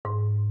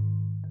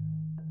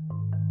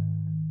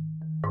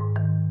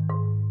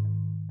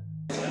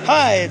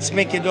Hi, it's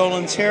Mickey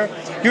Dolenz here.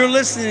 You're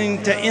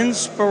listening to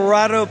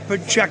Inspirato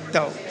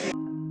Projecto.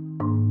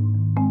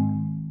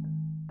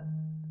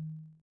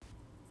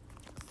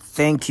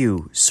 Thank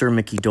you, Sir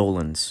Mickey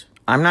Dolenz.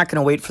 I'm not going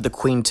to wait for the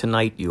Queen to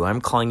knight you.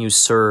 I'm calling you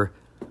Sir.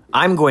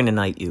 I'm going to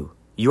knight you.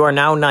 You are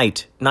now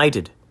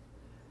knighted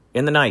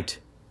in the night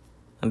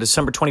on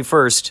December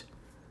 21st.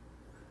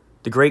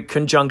 The great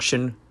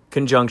conjunction.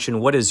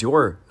 What is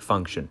your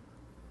function?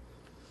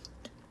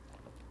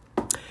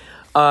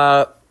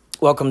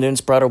 Welcome to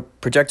Inspirato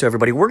Projecto,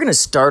 everybody. We're going to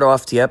start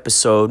off the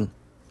episode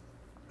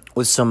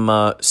with some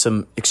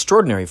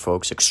extraordinary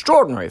folks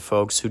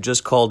who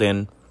just called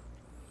in.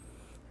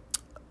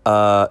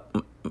 My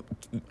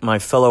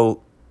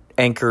fellow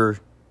Anchor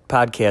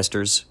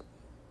podcasters,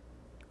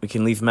 we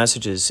can leave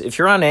messages. If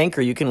you're on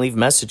Anchor, you can leave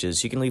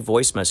messages. You can leave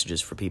voice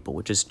messages for people,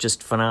 which is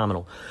just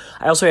phenomenal.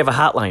 I also have a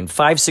hotline,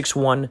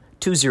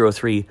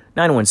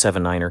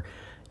 561-203-9179.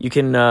 You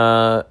can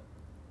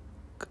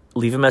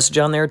leave a message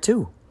on there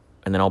too,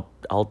 and then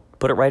I'll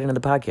put it right into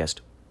the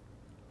podcast.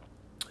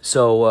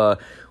 So,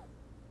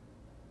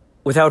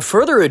 without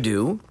further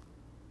ado,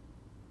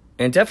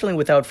 and definitely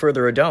without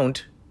further ado,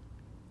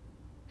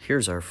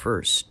 here's our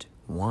first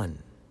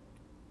one.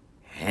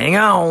 Hang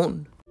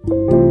on.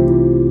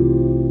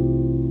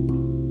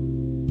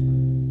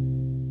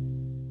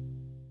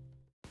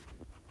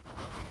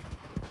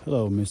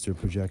 Hello, Mr.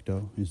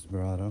 Projecto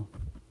Inspirato.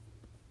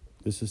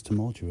 This is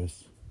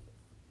Tumultuous,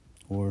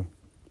 or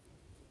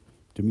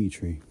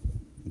Dimitri,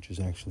 which is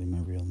actually my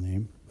real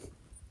name.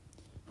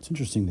 It's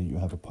interesting that you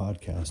have a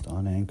podcast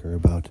on Anchor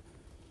about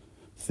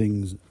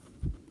things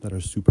that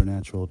are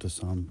supernatural to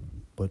some,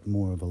 but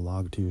more of a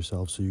log to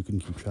yourself so you can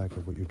keep track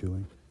of what you're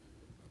doing,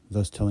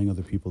 thus telling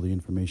other people the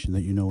information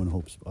that you know in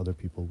hopes other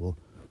people will,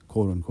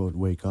 quote-unquote,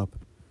 wake up.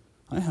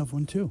 I have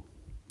one too,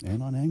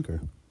 and on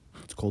Anchor.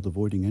 It's called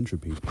Avoiding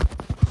Entropy.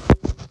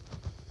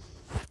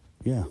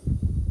 Yeah,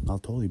 I'll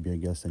totally be a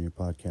guest on your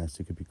podcast.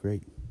 It could be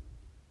great.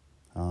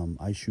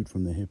 I shoot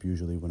from the hip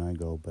usually when I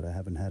go, but I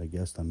haven't had a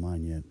guest on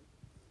mine yet.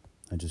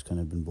 I just kind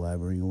of been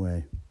blabbering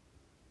away.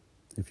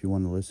 If you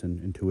want to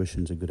listen,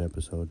 Intuition's a good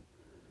episode.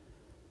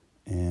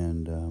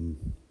 And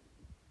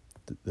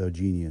the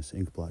Genius,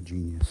 Inkblot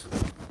Genius.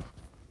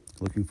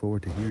 Looking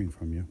forward to hearing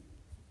from you.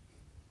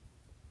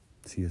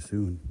 See you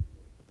soon.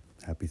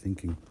 Happy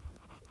thinking.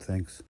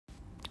 Thanks.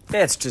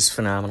 That's just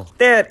phenomenal.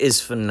 That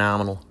is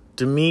phenomenal.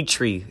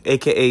 Dimitri,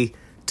 a.k.a.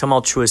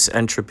 Tumultuous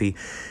Entropy.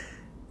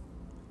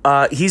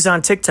 He's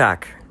on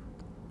TikTok.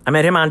 I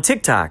met him on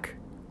TikTok.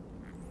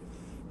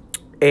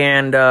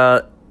 And,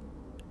 I'd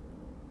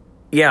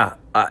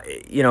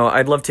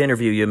love to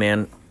interview you,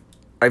 man.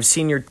 I've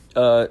seen your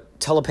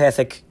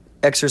telepathic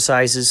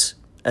exercises.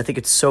 I think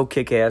it's so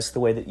kick-ass the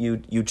way that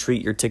you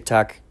treat your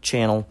TikTok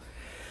channel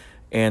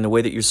and the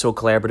way that you're so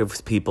collaborative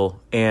with people.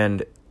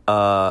 And,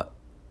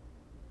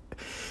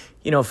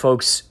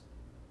 folks,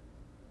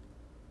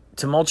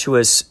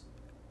 Tumultuous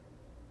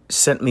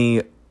sent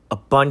me a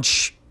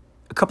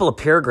couple of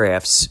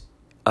paragraphs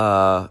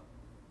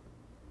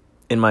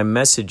in my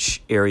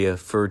message area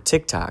for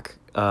TikTok.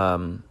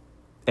 And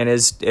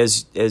as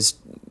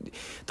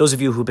those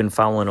of you who've been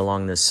following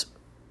along this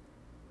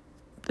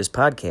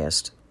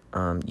podcast,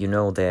 you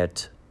know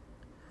that,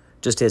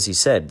 just as he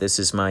said, this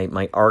is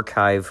my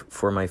archive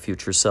for my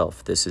future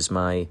self. This is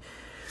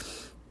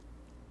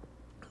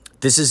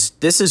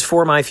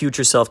for my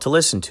future self to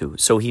listen to,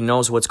 so he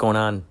knows what's going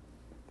on.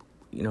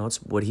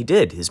 It's what he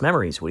did, his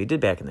memories, what he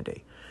did back in the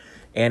day.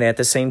 And at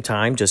the same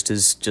time, just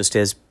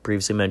as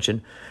previously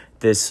mentioned,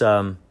 this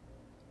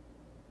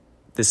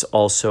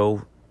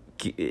also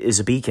is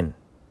a beacon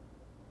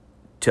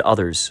to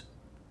others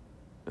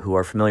who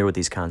are familiar with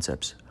these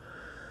concepts.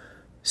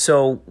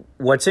 So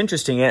what's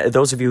interesting,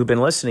 those of you who've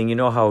been listening, you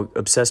know how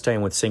obsessed I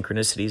am with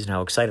synchronicities and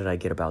how excited I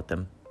get about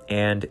them.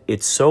 And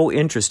it's so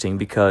interesting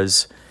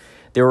because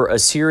there were a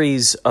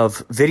series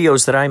of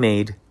videos that I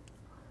made,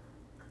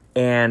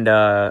 and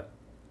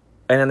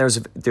then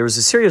there was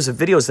a series of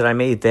videos that I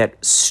made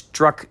that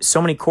struck so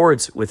many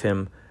chords with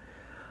him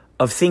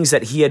of things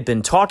that he had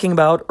been talking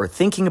about or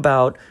thinking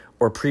about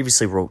or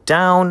previously wrote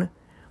down.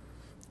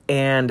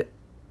 And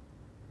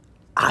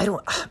I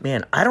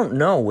don't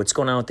know what's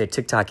going on with that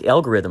TikTok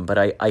algorithm, but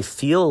I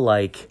feel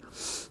like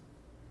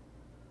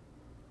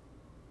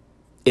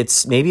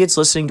maybe it's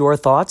listening to our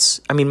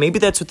thoughts. I mean, maybe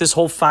that's what this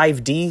whole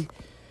 5D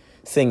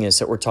thing is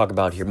that we're talking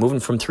about here,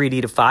 moving from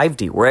 3D to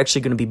 5D. We're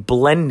actually going to be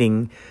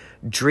blending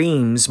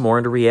dreams more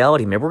into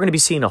reality. Maybe we're going to be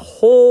seeing a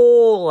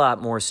whole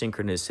lot more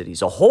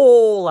synchronicities, a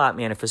whole lot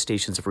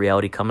manifestations of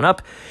reality coming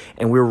up,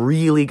 and we're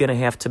really going to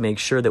have to make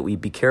sure that we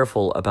be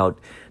careful about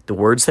the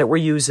words that we're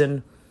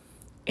using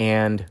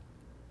and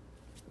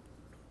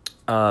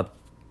the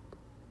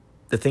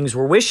things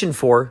we're wishing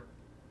for.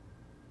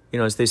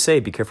 As they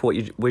say, be careful what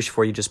you wish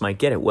for, you just might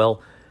get it.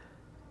 Well,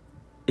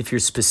 if you're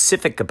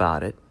specific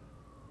about it,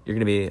 you're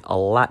going to be a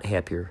lot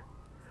happier,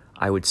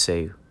 I would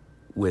say,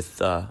 with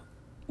the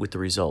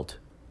result.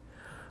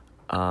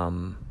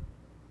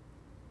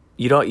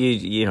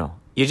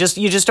 You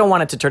just don't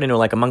want it to turn into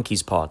like a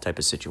monkey's paw type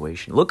of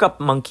situation. Look up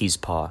monkey's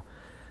paw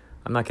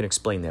I'm not going to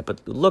explain that,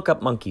 but look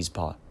up Monkey's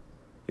Paw.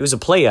 It was a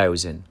play I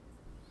was in.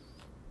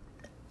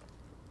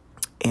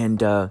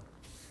 And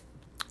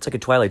it's like a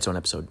Twilight Zone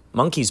episode.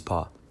 Monkey's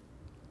Paw.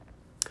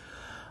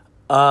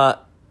 And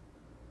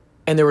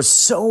there were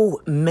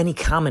so many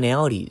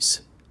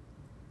commonalities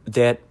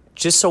that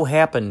just so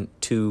happened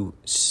to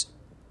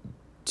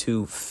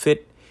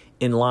fit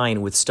in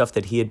line with stuff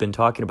that he had been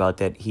talking about,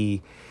 that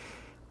he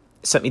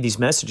sent me these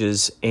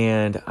messages,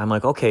 and I'm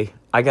like, okay,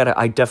 I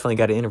definitely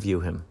got to interview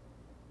him.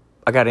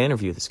 I got to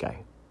interview this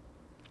guy.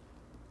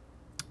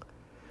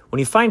 When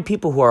you find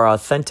people who are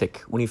authentic,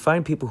 when you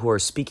find people who are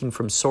speaking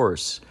from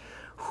source,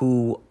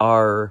 who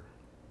are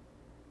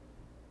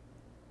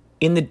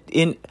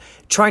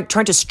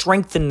trying to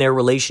strengthen their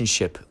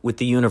relationship with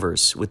the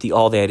universe, with the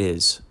all that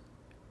is,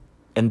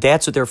 and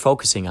that's what they're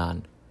focusing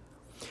on.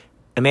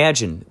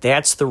 Imagine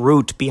that's the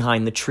root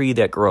behind the tree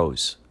that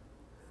grows.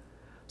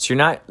 So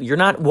you're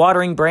not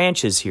watering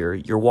branches here,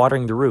 you're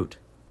watering the root.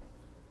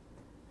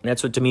 And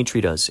that's what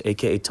Dimitri does,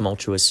 aka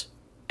Tumultuous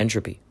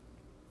Entropy.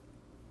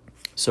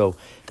 So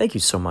thank you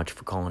so much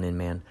for calling in,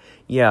 man.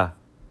 Yeah,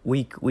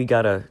 I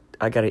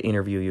gotta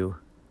interview you.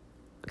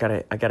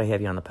 I gotta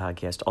have you on the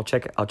podcast.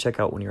 I'll check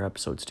out one of your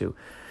episodes too.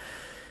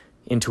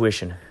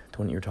 Intuition, the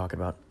one you're talking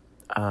about.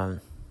 All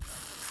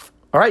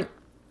right,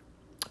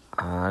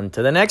 on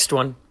to the next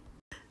one.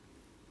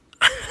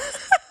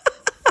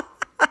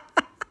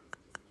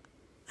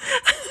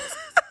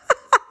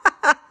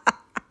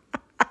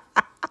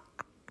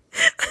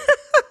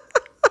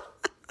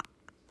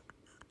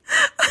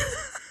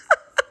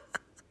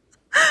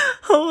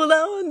 Hold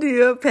on to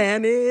your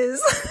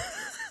panties.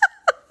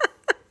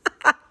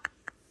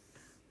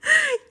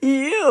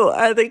 You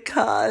are the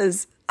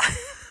cause.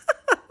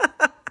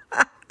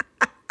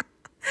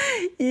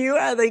 You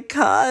are the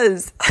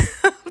cause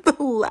of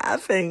the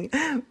laughing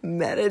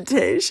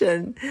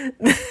meditation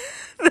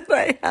that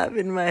I have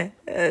in my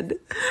head.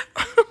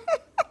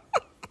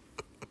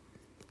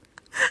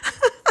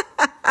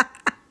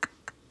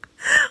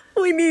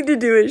 We need to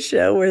do a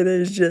show where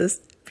there's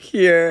just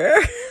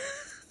pure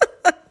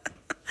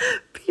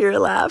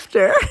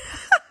laughter.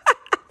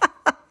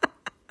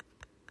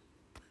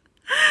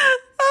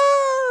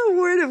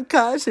 Word of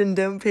caution,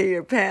 don't pee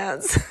your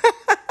pants.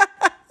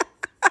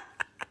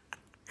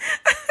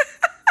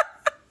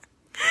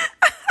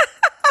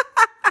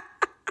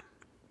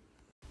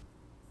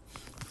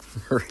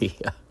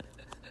 Maria.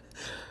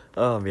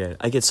 Oh, man.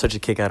 I get such a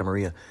kick out of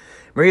Maria.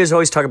 Maria's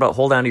always talking about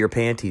hold on to your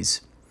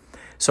panties.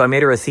 So I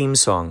made her a theme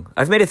song.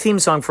 I've made a theme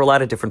song for a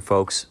lot of different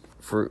folks,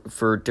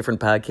 for different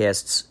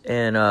podcasts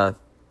and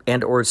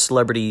or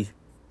celebrity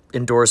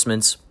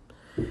endorsements.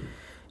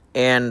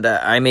 And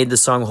I made the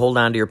song Hold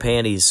On to Your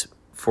Panties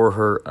for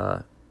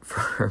her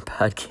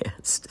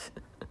podcast.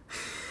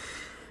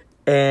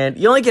 And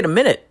you only get a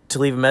minute to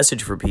leave a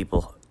message for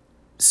people.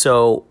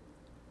 So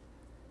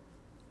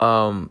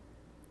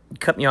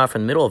cut me off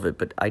in the middle of it,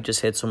 but I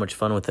just had so much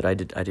fun with it. I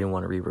didn't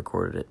want to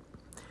re-record it.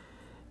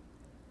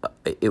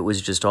 It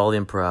was just all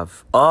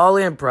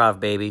improv,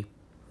 baby.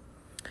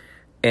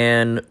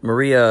 And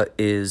Maria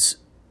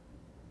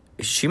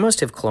she must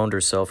have cloned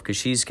herself, because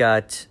she's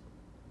got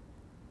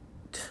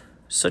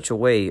such a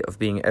way of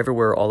being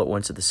everywhere all at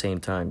once at the same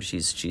time.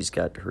 She's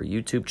got her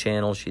YouTube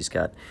channel, she's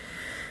got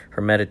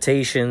her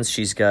meditations,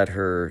 she's got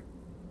her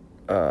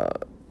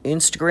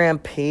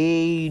Instagram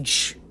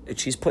page that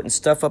she's putting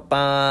stuff up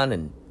on,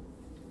 and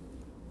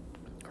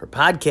her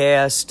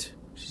podcast.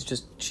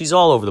 She's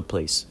all over the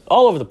place.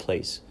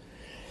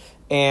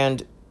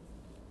 And,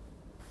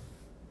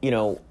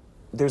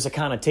 there's a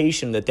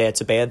connotation that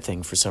that's a bad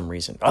thing for some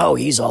reason. Oh,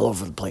 he's all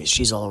over the place.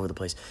 She's all over the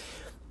place.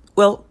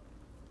 Well,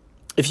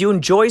 if you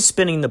enjoy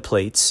spinning the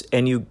plates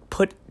and you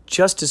put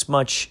just as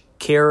much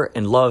care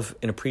and love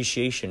and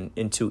appreciation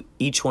into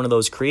each one of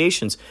those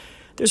creations,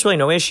 there's really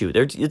no issue.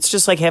 It's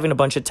just like having a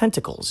bunch of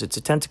tentacles. It's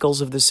the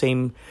tentacles of the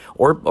same,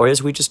 or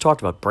as we just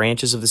talked about,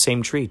 branches of the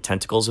same tree,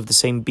 tentacles of the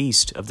same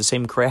beast, of the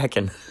same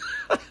kraken.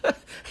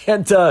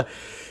 And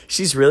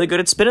she's really good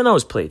at spinning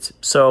those plates.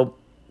 So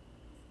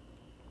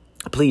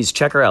please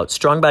check her out.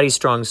 Strong Body,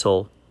 Strong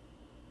Soul.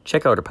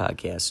 Check out her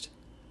podcast.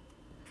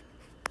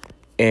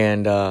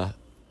 And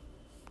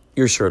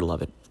you're sure to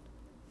love it.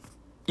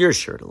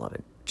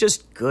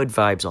 Just good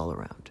vibes all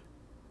around.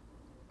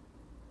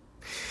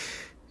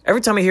 Every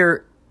time I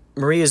hear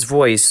Maria's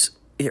voice,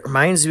 it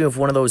reminds me of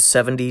one of those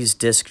 70s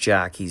disc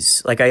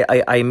jockeys. Like,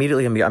 I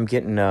immediately, I'm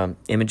getting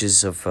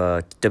images of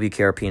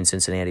WKRP in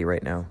Cincinnati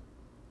right now.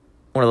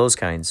 One of those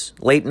kinds.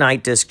 Late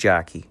night disc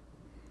jockey.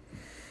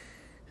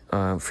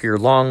 For your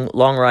long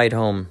ride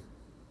home.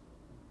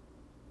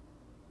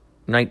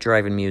 Night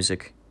driving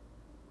music.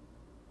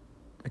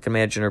 I can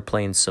imagine her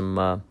playing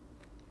some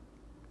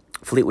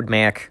Fleetwood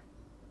Mac.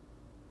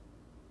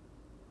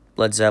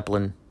 Led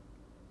Zeppelin.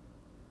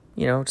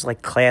 It's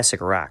like classic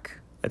rock.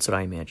 That's what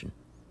I imagine.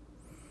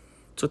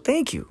 So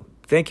thank you.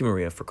 Thank you,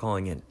 Maria, for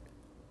calling in.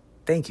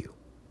 Thank you.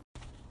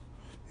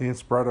 Hey,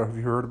 Inspirato, have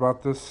you heard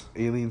about this?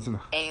 Aliens in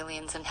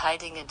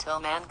hiding until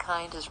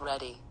mankind is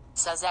ready,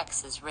 says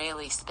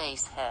ex-Israeli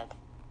space head.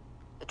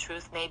 The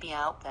truth may be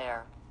out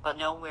there, but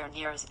nowhere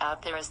near as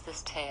out there as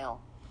this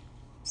tale.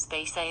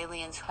 Space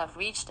aliens have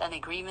reached an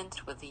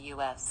agreement with the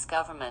US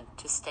government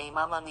to stay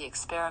mum on the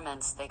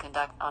experiments they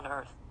conduct on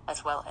Earth,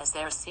 as well as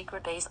their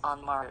secret base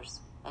on Mars,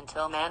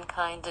 until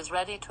mankind is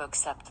ready to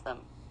accept them,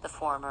 the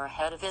former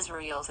head of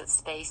Israel's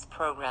space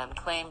program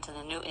claimed in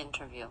a new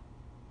interview.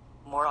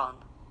 More on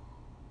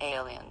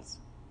aliens.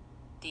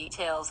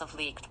 Details of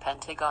leaked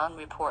Pentagon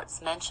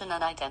reports mention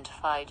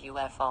unidentified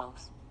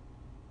UFOs.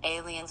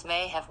 Aliens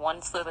may have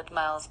once lived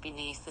miles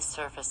beneath the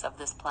surface of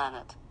this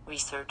planet,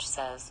 research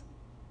says.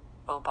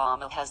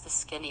 Obama has the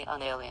skinny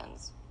on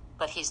aliens,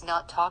 but he's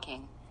not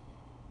talking.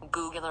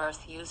 Google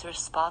Earth user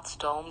spots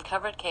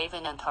dome-covered cave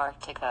in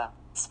Antarctica,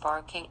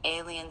 sparking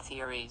alien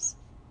theories.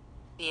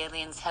 The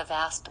aliens have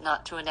asked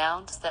not to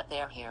announce that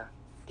they're here,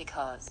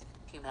 because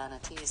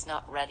humanity is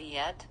not ready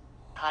yet,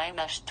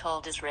 Haimesh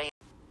told Israel.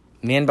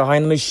 Man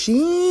behind the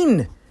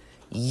machine!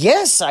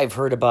 Yes, I've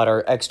heard about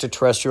our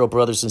extraterrestrial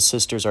brothers and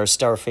sisters, our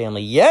star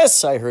family.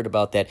 Yes, I heard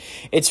about that.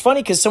 It's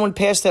funny because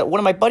one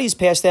of my buddies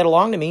passed that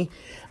along to me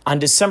on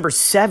December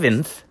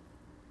 7th.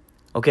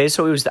 Okay,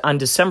 so it was on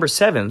December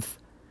 7th.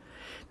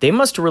 They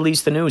must have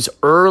released the news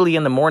early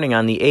in the morning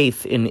on the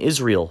 8th in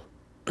Israel.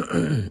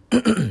 Because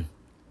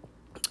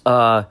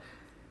I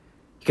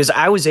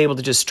was able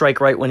to just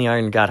strike right when the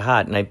iron got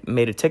hot, and I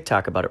made a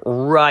TikTok about it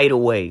right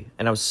away.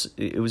 And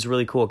it was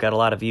really cool. It got a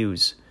lot of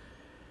views.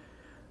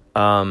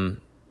 I'm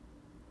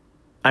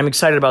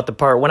excited about the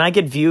part. When I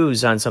get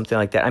views on something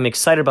like that, I'm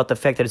excited about the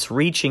fact that it's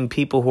reaching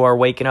people who are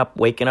waking up.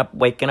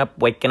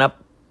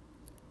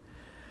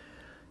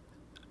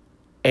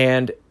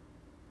 And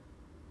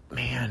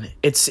man,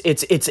 it's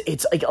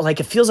like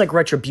it feels like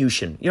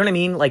retribution. You know what I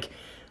mean? Like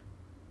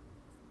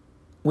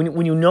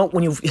when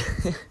you've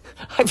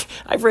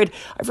I've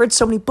read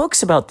so many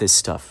books about this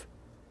stuff,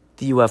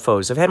 the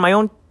UFOs. I've had my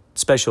own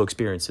special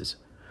experiences.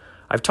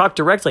 I've talked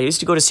directly. I used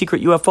to go to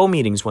secret UFO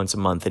meetings once a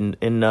month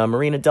in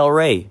Marina Del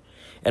Rey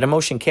at a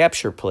motion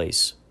capture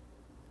place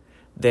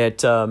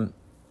that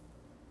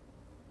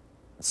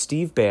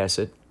Steve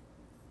Bassett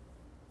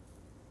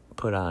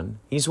put on.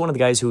 He's one of the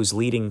guys who was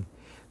leading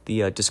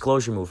the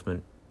disclosure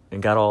movement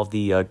and got all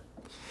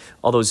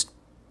those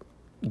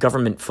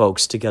government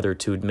folks together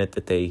to admit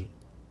that they've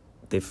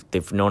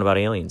known about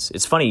aliens.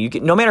 It's funny.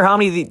 No matter how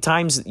many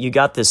times you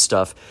got this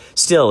stuff,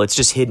 still it's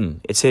just hidden.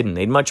 It's hidden.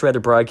 They'd much rather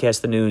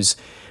broadcast the news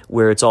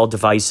where it's all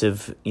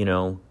divisive,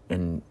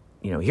 and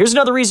here's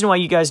another reason why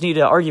you guys need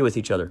to argue with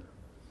each other.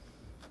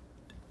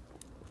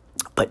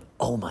 But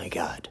oh my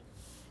God,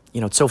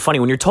 it's so funny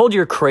when you're told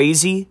you're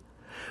crazy,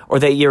 or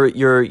that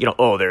you're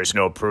oh, there's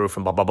no proof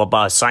and blah blah blah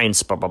blah,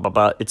 science blah blah blah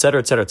blah, et cetera,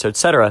 et cetera, et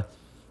cetera.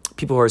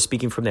 People who are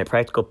speaking from that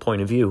practical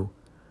point of view,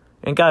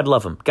 and God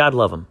love them. God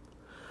love them.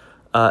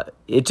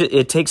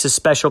 It takes a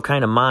special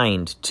kind of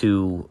mind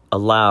to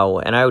allow,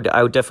 and I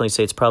would definitely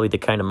say it's probably the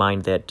kind of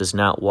mind that does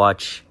not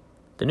watch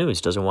the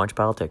news, doesn't watch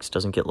politics,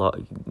 doesn't get lost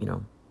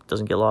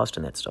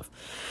in that stuff,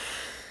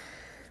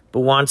 but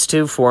wants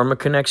to form a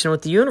connection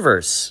with the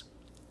universe,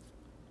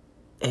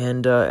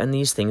 and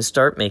these things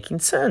start making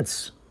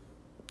sense.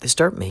 They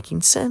start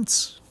making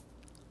sense.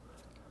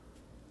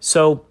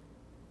 So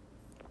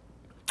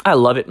I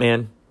love it,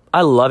 man.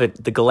 I love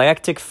it. The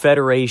Galactic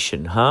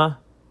Federation, huh?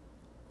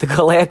 The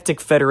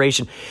Galactic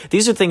Federation.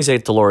 These are things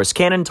that Dolores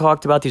Cannon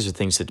talked about. These are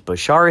things that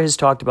Bashar has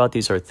talked about.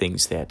 These are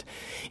things that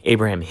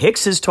Abraham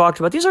Hicks has talked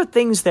about. These are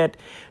things that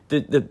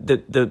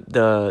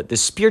the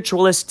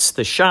spiritualists,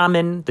 the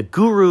shaman, the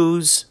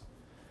gurus,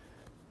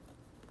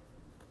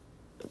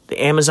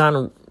 the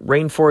Amazon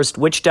rainforest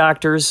witch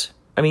doctors.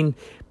 I mean,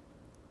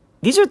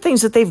 these are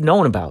things that they've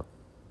known about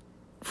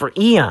for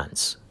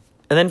eons.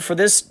 And then for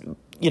this,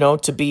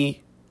 to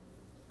be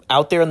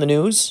out there in the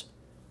news.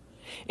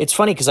 It's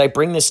funny because I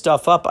bring this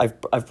stuff up.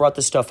 I've brought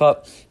this stuff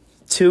up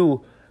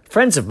to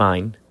friends of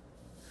mine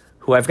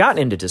who I've gotten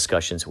into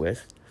discussions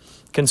with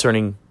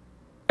concerning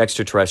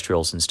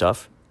extraterrestrials and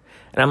stuff.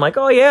 And I'm like,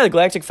 oh yeah, the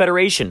Galactic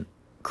Federation.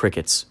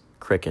 Crickets.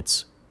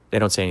 They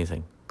don't say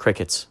anything.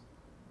 Crickets.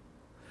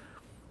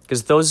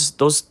 Because those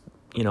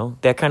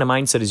that kind of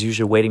mindset is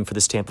usually waiting for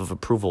the stamp of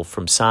approval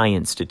from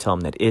science to tell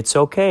them that it's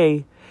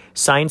okay.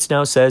 Science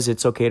now says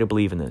it's okay to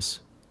believe in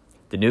this.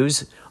 The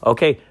news,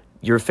 okay,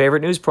 your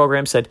favorite news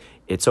program said,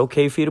 it's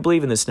okay for you to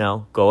believe in this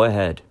now. Go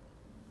ahead.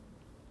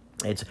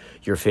 It's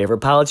your favorite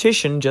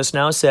politician just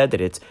now said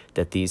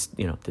that these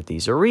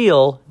are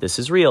real. This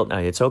is real. Now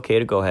it's okay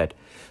to go ahead.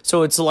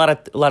 So it's a lot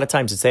of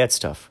times it's that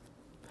stuff.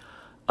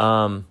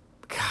 God,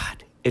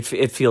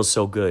 it feels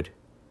so good.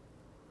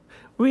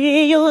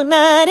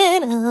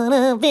 Reunited,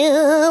 it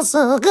feels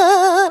so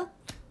good.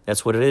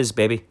 That's what it is,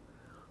 baby.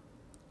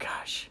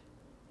 Gosh.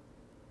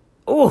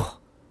 Oh.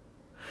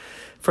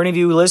 For any of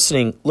you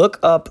listening, look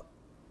up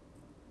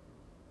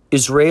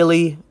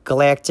Israeli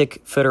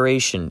Galactic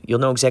Federation. You'll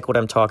know exactly what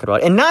I'm talking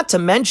about. And not to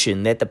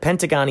mention that the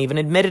Pentagon even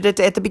admitted it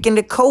at the beginning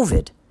of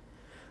COVID.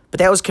 But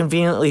that was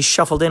conveniently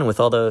shuffled in with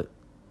all the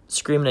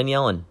screaming and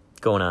yelling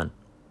going on.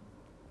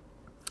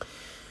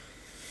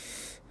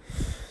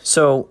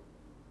 So,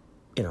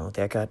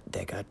 that got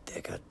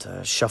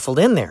shuffled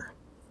in there.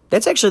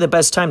 That's actually the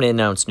best time to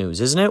announce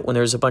news, isn't it? When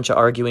there's a bunch of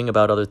arguing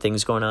about other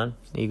things going on.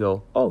 You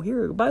go, oh,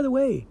 here, by the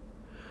way,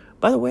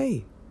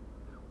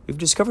 we've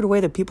discovered a way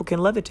that people can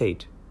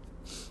levitate.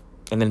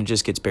 And then it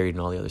just gets buried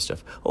in all the other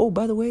stuff. Oh,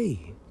 by the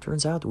way,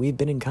 turns out that we've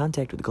been in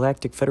contact with the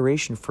Galactic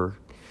Federation for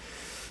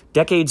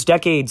decades.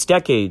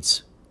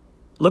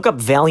 Look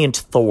up Valiant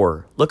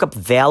Thor.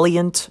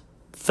 Valiant,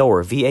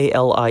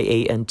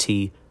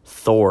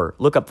 Thor.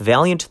 Look up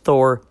Valiant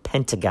Thor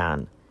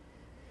Pentagon.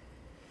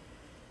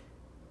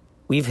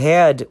 We've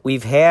had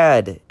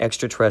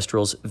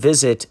extraterrestrials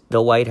visit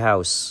the White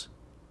House.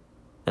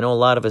 I know a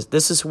lot of us.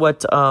 This is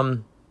what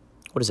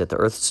is it? The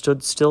Earth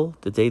stood still.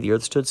 The day the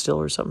Earth stood still,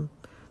 or something.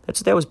 That's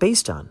what that was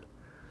based on.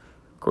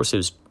 Of course, it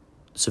was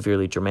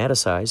severely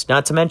dramatized.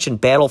 Not to mention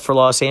Battle for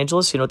Los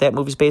Angeles. You know what that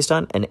movie's based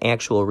on? An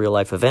actual real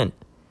life event.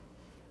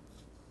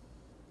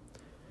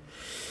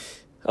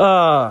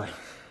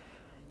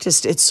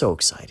 It's so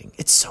exciting.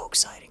 It's so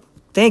exciting.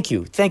 Thank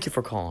you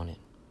for calling in,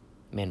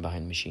 man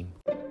behind the machine.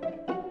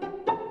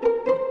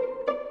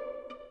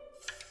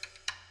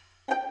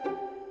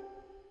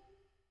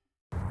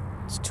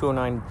 It's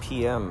 2:09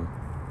 p.m.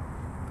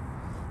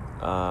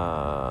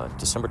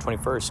 December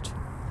 21st.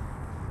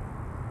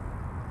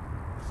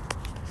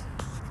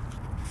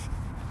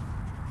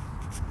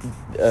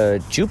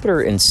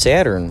 Jupiter and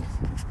Saturn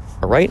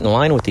are right in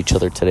line with each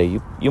other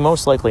today. You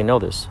most likely know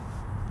this.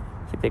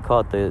 I think they call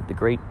it the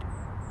Great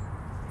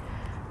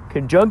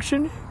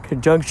Conjunction.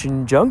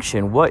 Conjunction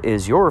junction. What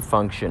is your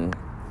function?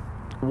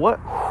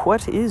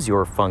 What is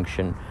your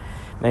function?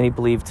 Many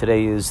believe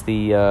today is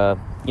the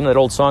that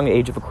old song,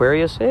 Age of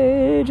Aquarius?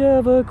 Age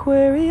of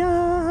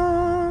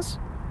Aquarius.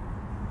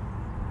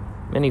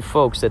 Many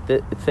folks that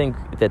think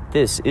that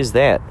this is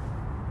that.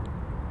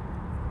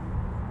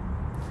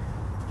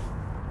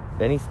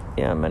 Many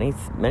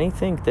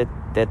think that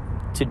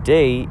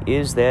today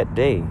is that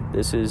day.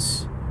 This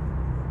is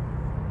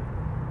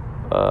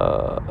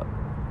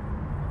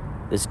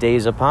this day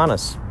is upon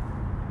us.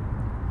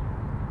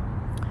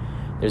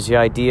 There's the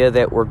idea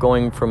that we're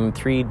going from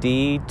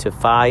 3D to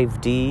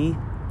 5D.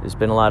 There's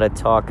been a lot of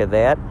talk of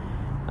that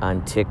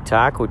on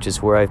TikTok, which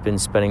is where I've been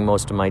spending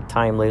most of my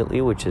time lately,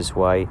 which is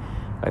why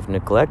I've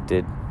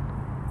neglected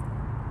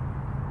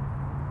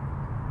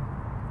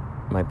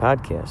my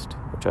podcast,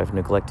 which I've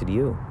neglected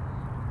you,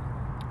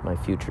 my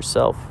future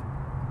self.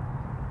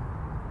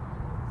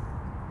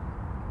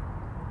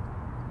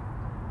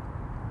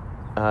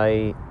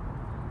 I'm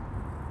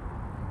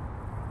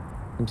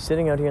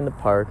sitting out here in the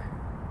park.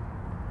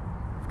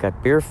 I've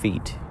got bare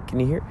feet. Can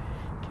you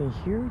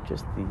hear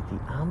just the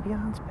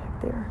ambiance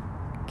back there?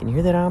 Can you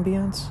hear that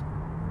ambiance?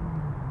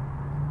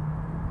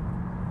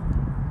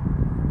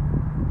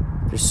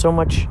 There's so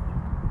much.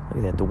 Look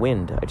at that, the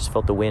wind. I just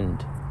felt the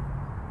wind.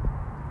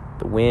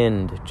 The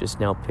wind just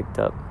now picked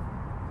up.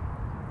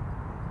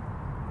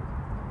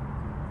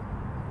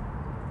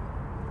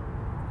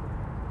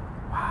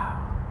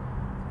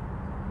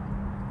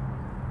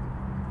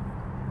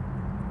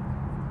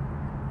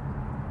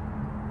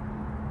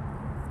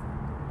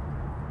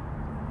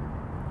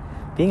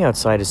 Being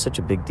outside is such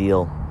a big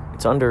deal.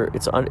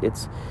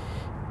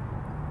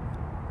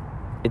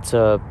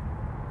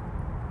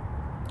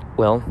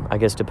 Well, I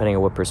guess depending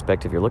on what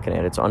perspective you're looking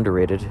at, it's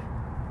underrated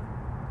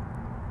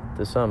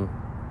to some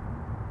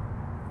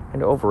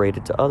and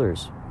overrated to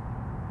others.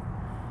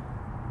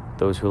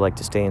 Those who like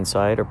to stay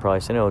inside are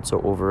probably saying, "Oh, it's so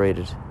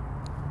overrated."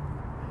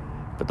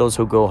 But those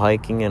who go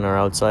hiking and are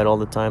outside all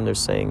the time, they're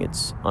saying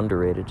it's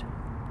underrated.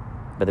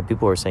 But the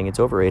people who are saying it's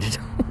overrated.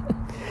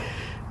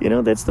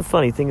 That's the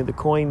funny thing of the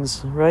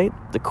coins, right?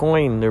 The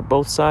coin, they're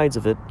both sides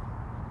of it.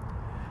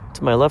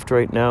 To my left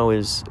right now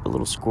is a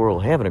little squirrel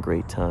having a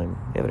great time.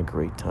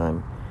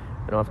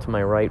 And off to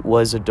my right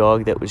was a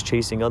dog that was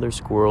chasing other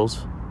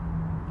squirrels.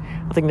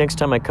 I think next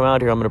time I come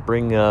out here, I'm going to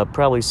bring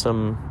probably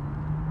some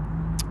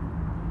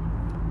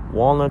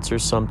walnuts or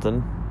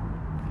something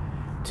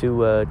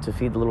to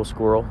feed the little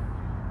squirrel.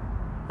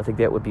 I think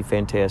that would be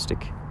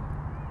fantastic.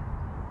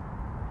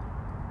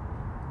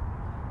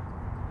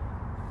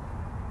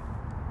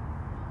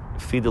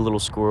 Feed the little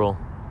squirrel.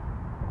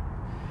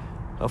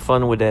 How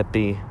fun would that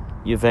be?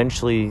 You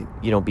eventually,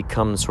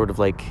 become sort of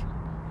like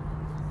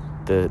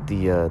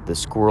the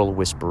squirrel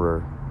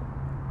whisperer,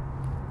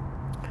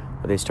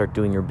 where they start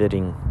doing your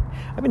bidding.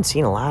 I've been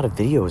seeing a lot of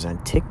videos on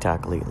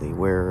TikTok lately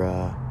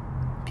where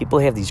people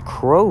have these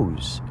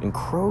crows, and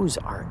crows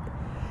are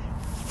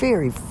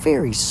very,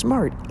 very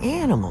smart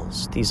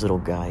animals. These little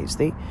guys,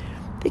 they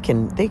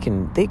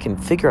can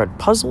figure out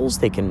puzzles.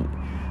 They can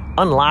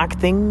unlock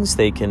things.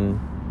 They can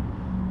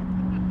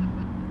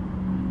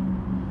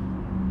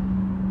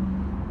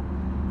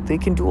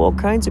do all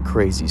kinds of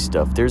crazy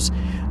stuff. There's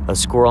a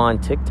squirrel on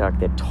TikTok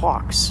that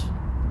talks,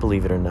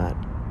 believe it or not.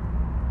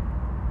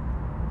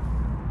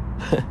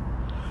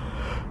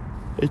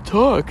 It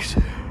talks.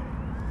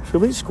 So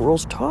these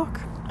squirrels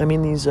talk. I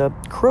mean, these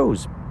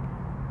crows.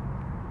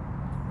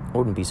 I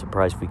wouldn't be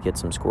surprised if we get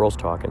some squirrels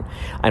talking.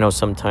 I know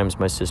sometimes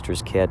my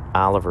sister's cat,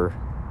 Oliver,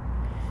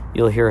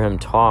 you'll hear him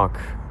talk.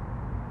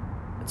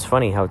 it's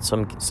funny how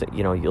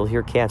you'll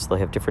hear cats, they'll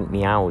have different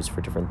meows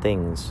for different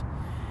things.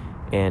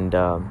 And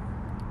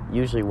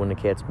usually when the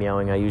cat's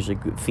meowing, I usually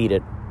feed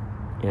it,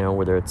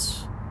 whether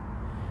it's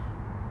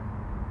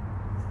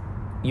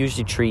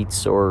usually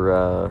treats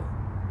or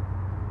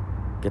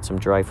get some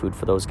dry food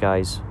for those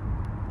guys.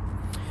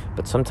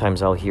 But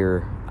sometimes I'll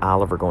hear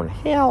Oliver going,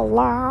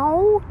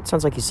 hello. It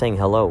sounds like he's saying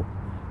hello.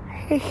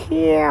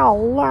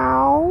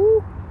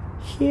 Hello.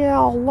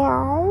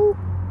 Hello.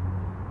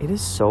 It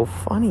is so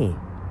funny.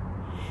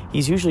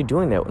 He's usually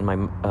doing that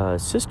when my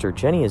sister,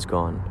 Jenny, is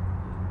gone.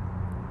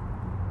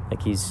 I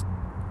just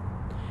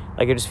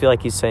feel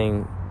like he's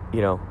saying,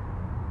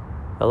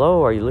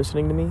 hello, are you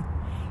listening to me?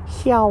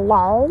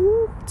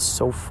 Hello. It's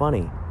so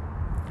funny.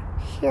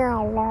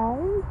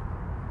 Hello.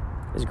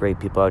 There's great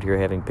people out here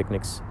having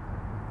picnics.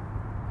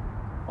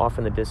 Off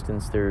in the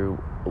distance, they're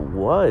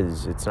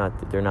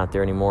not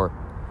there anymore.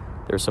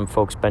 There's some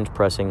folks bench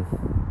pressing.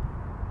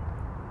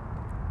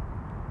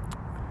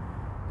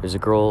 There's a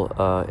girl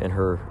and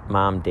her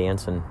mom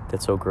dancing.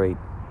 That's so great.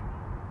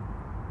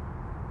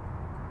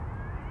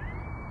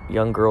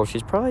 Young girl.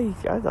 She's probably,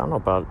 I don't know,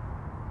 about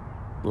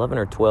 11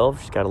 or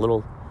 12. She's got a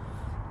little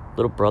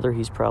brother.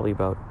 He's probably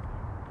about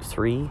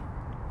 3.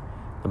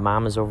 The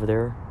mom is over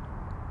there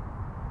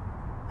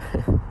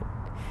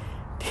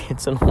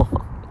dancing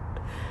along.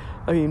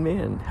 I mean,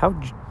 man, how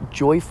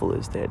joyful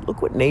is that?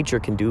 Look what nature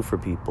can do for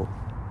people.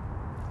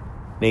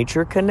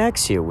 Nature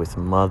connects you with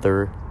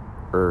Mother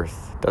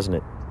Earth, doesn't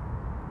it?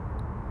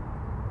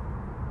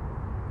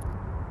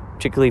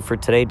 Particularly for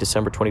today,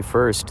 December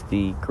 21st,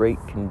 the Great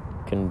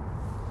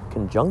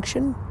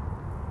Conjunction?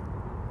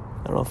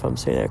 I don't know if I'm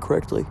saying that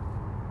correctly.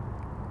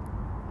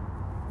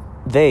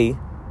 The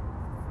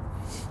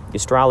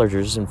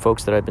astrologers and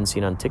folks that I've been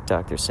seeing on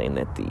TikTok, they're saying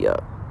that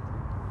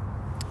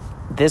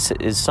this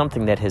is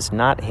something that has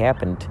not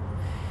happened,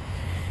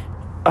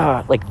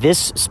 like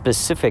this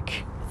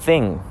specific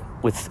thing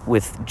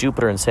with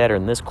Jupiter and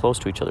Saturn this close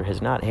to each other has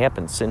not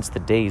happened since the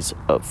days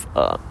of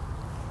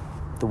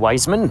the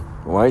wise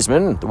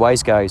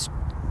guys,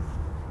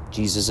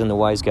 Jesus and the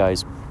wise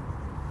guys.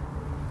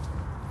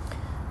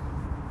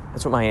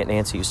 That's what my Aunt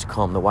Nancy used to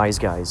call them, the wise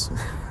guys.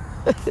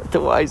 The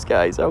wise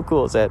guys. How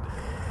cool is that?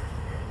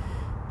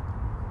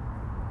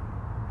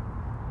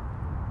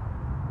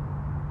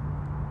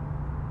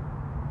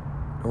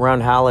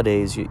 Around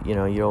holidays,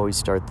 you always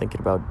start thinking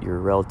about your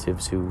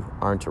relatives who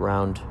aren't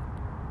around,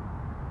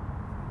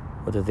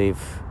 whether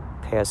they've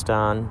passed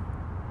on,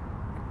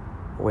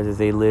 or whether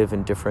they live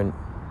in different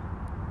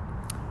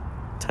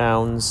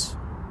towns.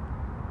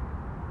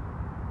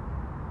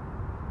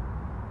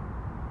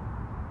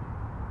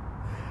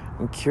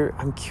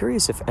 I'm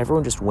curious if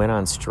everyone just went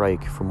on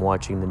strike from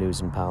watching the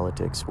news and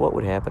politics. What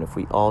would happen if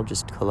we all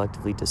just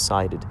collectively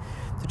decided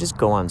to just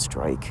go on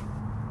strike?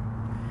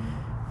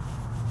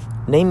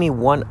 Name me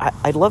one.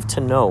 I'd love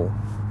to know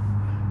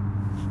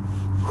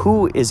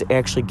who is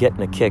actually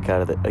getting a kick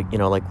out of it.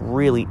 Like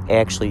really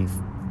actually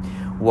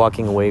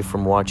walking away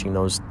from watching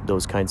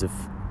those kinds of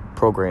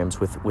programs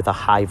with a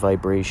high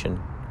vibration.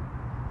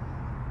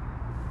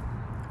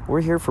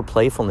 We're here for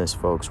playfulness,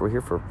 folks. We're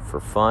here for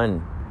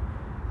fun.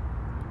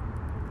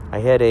 I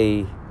had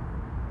it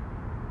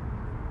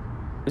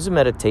was a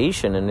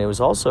meditation, and it was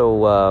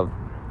also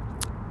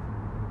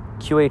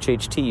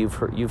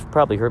QHHT. You've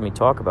probably heard me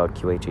talk about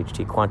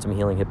QHHT, Quantum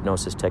Healing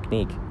Hypnosis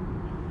Technique.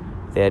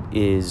 That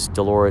is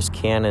Dolores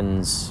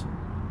Cannon's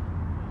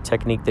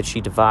technique that she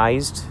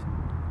devised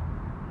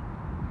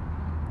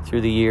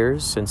through the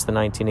years since the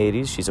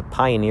 1980s. She's a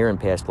pioneer in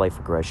past life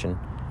regression.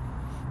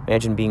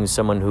 Imagine being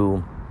someone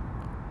who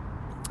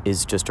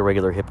is just a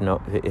regular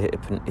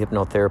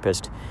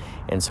hypnotherapist,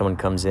 and someone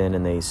comes in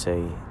and they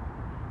say,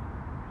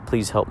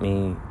 please help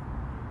me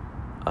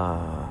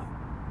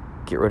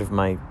get rid of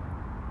my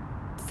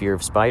fear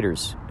of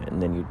spiders. And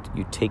then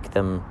you take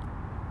them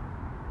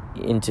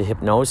into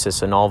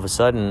hypnosis, and all of a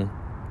sudden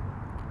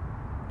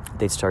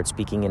they start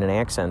speaking in an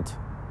accent,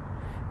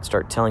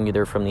 start telling you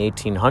they're from the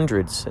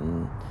 1800s,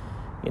 and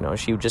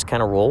she would just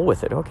kind of roll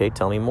with it. Okay,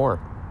 tell me more.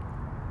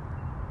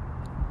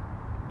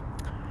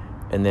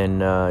 And then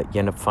you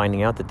end up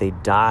finding out that they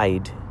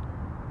died.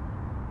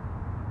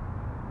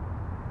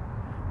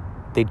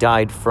 They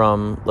died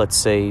from, let's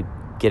say,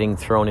 getting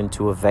thrown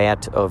into a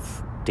vat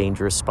of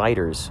dangerous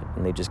spiders,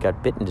 and they just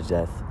got bitten to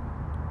death.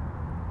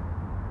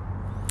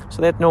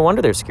 So that no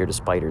wonder they're scared of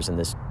spiders in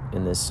this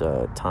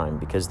time,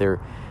 because their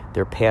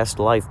past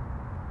life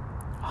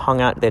hung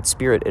on. That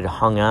spirit, it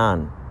hung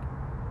on.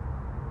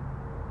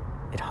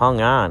 It hung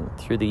on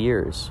through the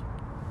years.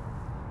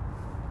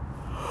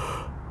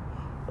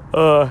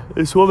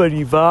 This woman,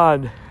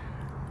 Yvonne,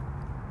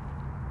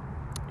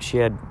 she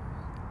had,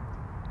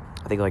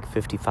 I think, like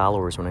 50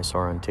 followers when I saw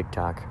her on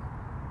TikTok.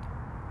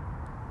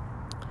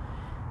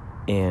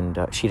 And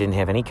she didn't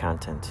have any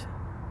content.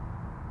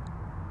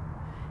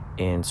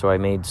 And so I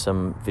made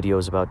some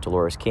videos about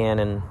Dolores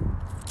Cannon.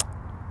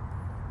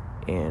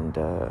 And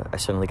I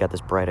suddenly got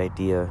this bright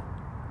idea.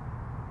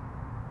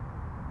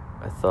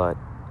 I thought,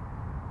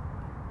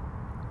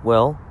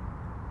 well,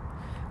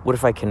 what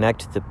if I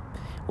connect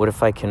What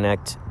if I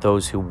connect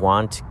those who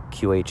want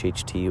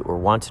QHHT or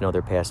want to know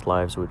their past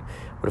lives? What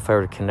if I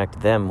were to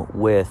connect them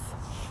with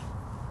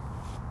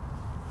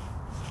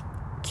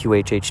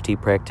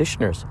QHHT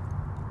practitioners?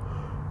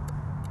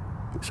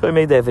 So I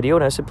made that video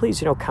and I said,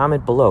 please,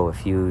 comment below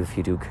if you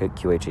do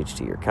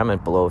QHHT, or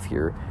comment below if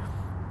you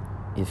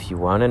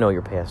want to know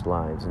your past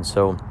lives. And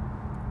so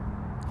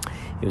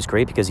it was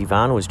great because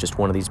Yvonne was just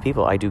one of these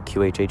people. I do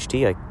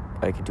QHHT.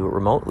 I could do it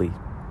remotely.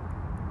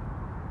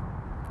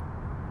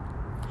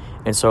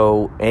 And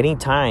so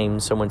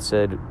anytime someone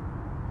said,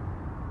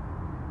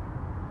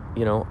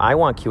 I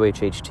want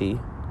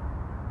QHHT,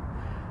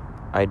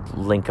 I'd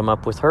link them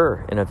up with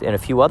her and a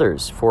few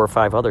others, 4 or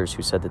 5 others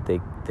who said that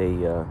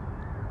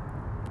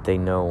they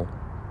know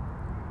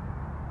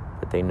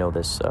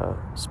this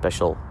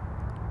special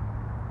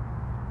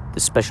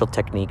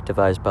technique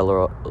devised by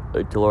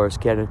Dolores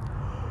Cannon.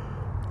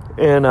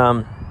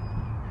 And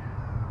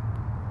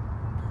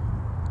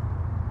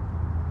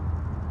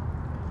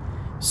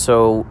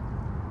so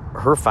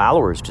her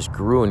followers just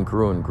grew and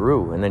grew and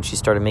grew, and then she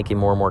started making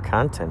more and more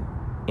content,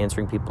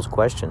 answering people's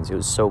questions. It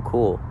was so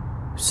cool.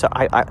 So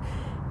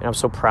I'm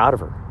so proud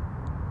of her.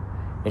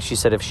 And she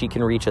said if she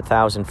can reach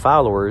 1,000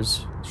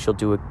 followers, she'll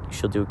do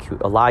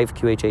a live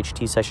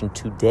QHHT session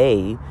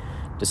today,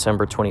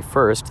 December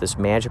 21st, this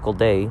magical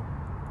day.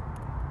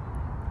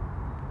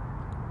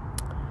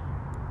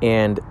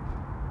 And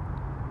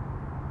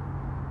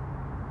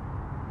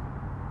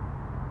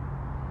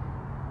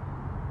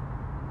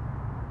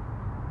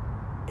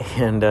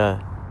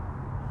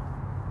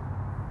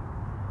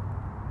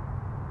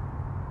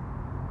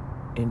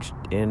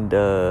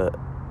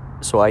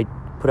so I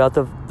put out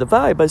the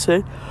vibe. I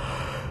said,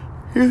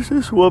 here's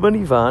this woman,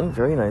 Yvonne,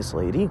 very nice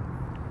lady,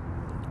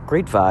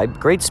 great vibe,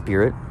 great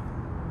spirit.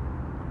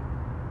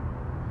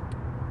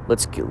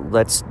 Let's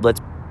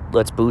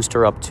boost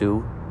her up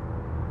to,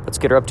 let's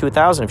get her up to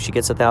 1,000. If she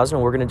gets 1,000,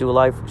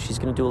 she's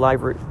going to do a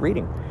live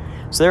reading.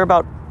 So there are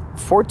about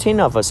 14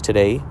 of us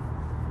today.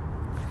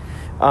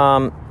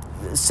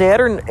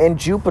 Saturn and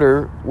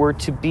Jupiter were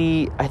to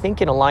be, I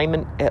think, in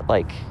alignment at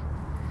like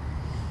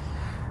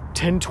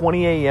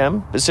 10:20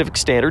 a.m. Pacific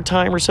Standard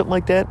Time or something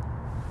like that.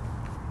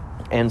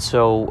 And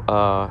so,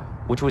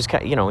 which was,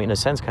 in a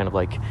sense, kind of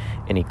like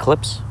an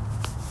eclipse.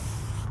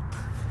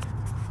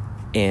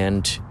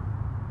 And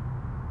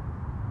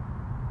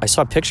I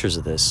saw pictures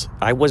of this.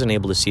 I wasn't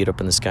able to see it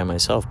up in the sky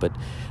myself, but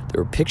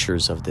there were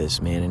pictures of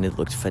this, man, and it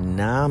looked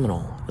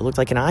phenomenal. It looked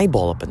like an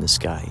eyeball up in the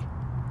sky.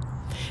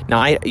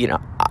 Now,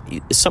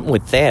 something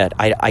with that,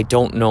 I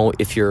don't know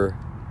if you're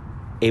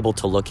able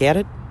to look at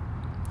it.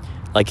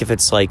 Like if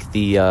it's like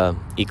the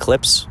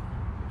eclipse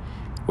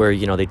where,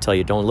 they tell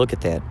you don't look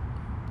at that.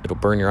 It'll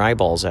burn your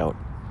eyeballs out.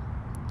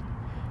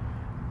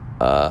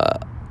 I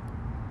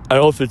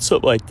don't know if it's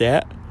something like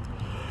that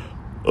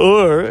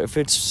or if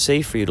it's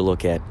safe for you to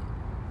look at.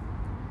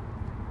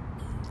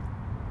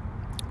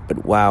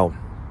 But wow,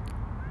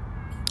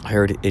 I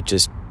heard it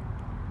just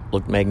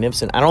looked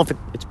magnificent. I don't know if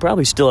it's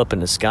probably still up in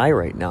the sky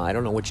right now. I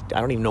don't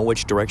even know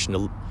which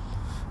direction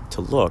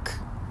to look.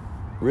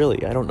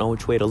 Really, I don't know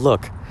which way to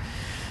look.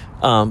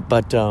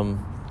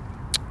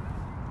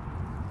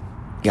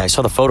 Yeah, I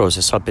saw the photos.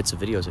 I saw bits of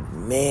videos,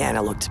 and man,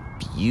 it looked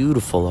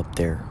beautiful up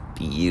there.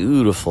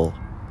 Beautiful.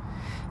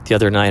 The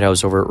other night, I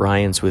was over at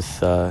Ryan's with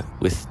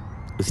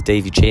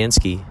Dave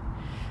Uchansky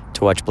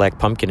to watch Black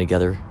Pumpkin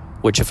together.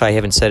 Which, if I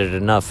haven't said it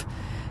enough,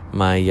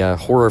 my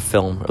horror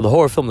film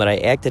that I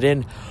acted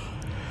in,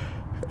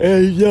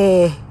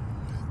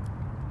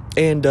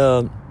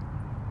 and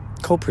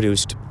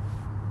co-produced,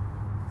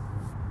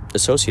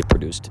 associate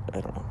produced. I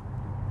don't know.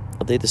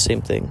 Are they the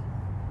same thing?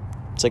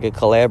 It's like a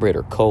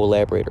cooperation.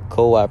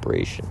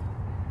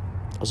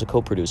 I was a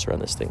co-producer on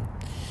this thing.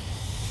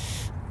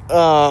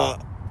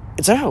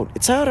 It's out.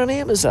 It's out on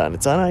Amazon.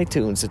 It's on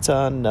iTunes. It's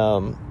on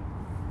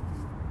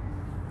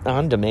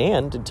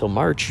demand until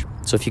March.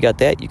 So if you got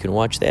that, you can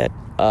watch that.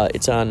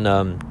 It's on.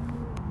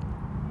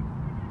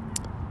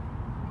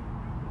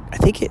 I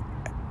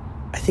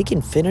think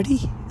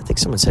Infinity. I think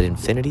someone said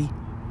Infinity.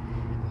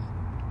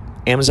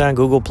 Amazon,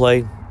 Google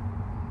Play,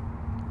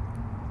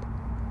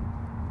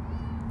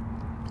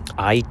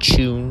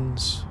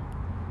 iTunes.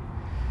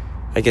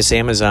 I guess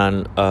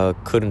Amazon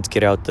couldn't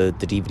get out the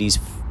DVDs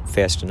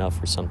fast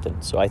enough or something.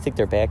 So I think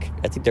they're back.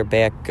 I think they're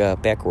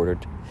back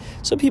ordered.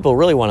 Some people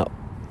really want to,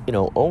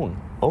 own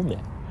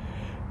that.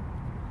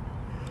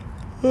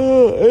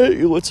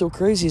 What's so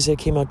crazy is that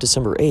came out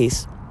December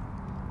 8th.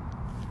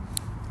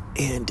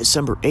 And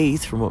December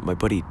 8th, from what my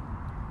buddy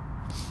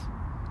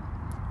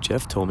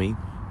Jeff told me,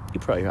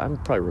 I'm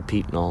probably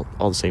repeating all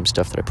the same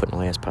stuff that I put in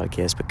the last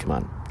podcast, but come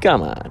on.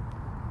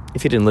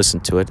 If you didn't listen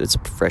to it, it's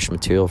fresh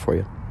material for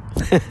you.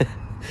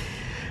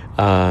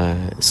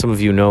 Some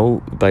of you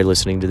know by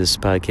listening to this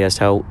podcast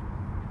how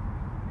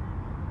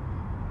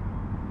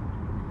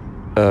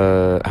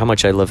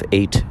much I love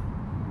 8.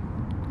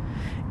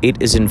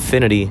 8 is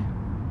infinity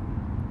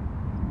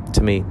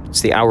to me.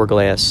 It's the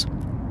hourglass.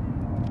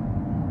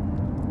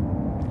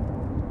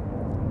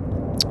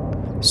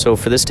 So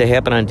for this to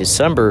happen on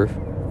December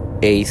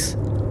 8th,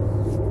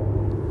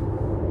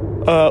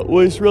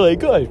 was really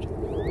good.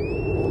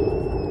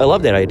 I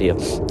love that idea.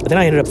 Then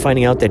I ended up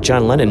finding out that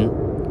John Lennon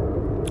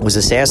was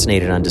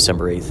assassinated on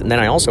December 8th. And then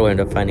I also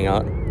ended up finding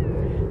out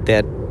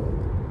that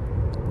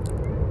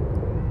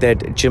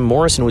Jim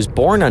Morrison was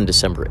born on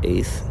December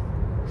 8th.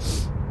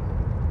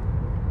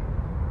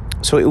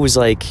 So it was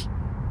like,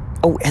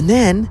 oh, and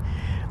then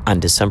on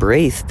December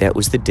 8th, that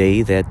was the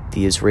day that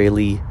the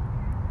Israeli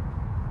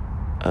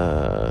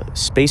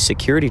space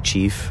security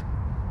chief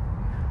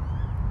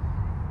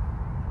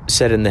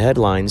said in the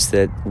headlines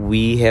that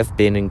we have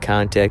been in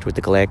contact with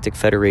the Galactic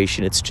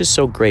Federation. It's just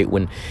so great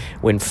when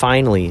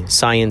finally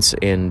science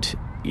and,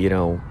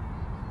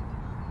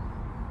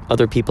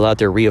 other people out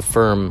there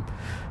reaffirm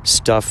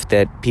stuff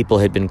that people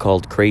had been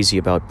called crazy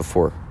about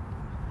before.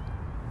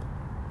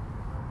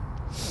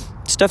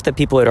 Stuff that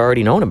people had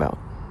already known about.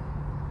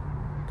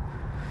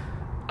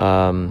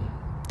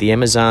 The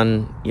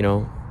Amazon,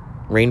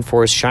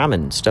 rainforest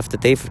shaman, stuff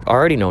that they've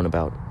already known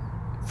about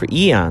for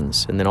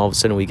eons. And then all of a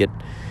sudden we get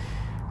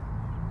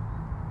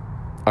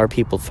our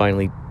people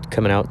finally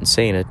coming out and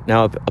saying it.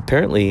 Now,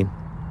 apparently,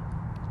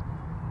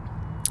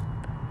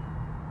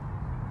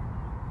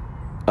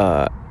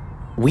 the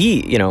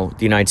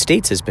United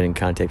States has been in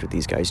contact with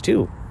these guys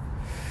too.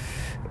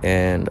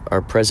 And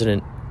our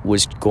president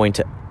was going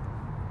to,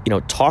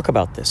 talk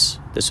about this.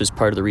 This was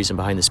part of the reason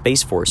behind the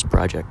Space Force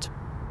project.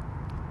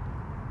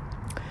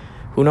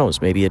 Who knows?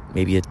 Maybe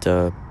it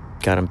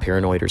got him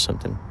paranoid or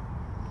something.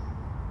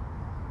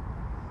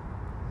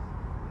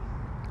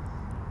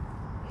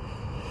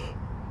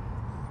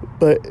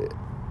 But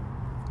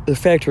the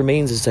fact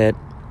remains is that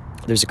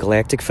there's a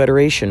Galactic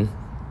Federation.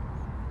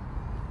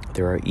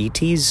 There are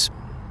ETs.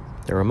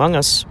 They're among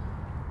us.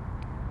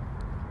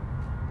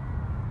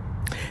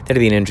 That'd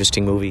be an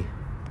interesting movie.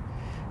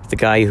 The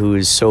guy who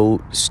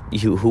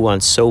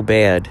wants so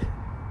bad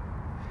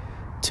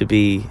to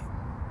be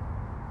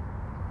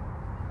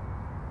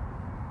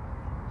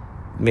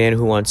man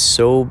who wants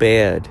so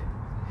bad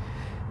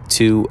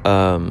to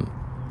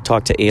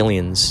talk to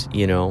aliens,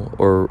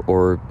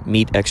 or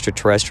meet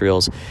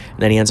extraterrestrials, and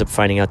then he ends up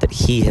finding out that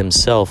he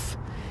himself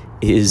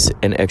is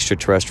an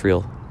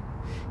extraterrestrial.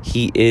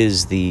 He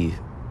is the,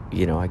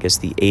 I guess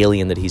the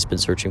alien that he's been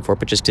searching for,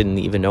 but just didn't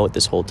even know it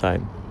this whole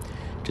time.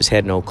 Just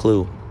had no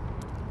clue.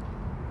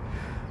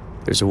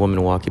 There's a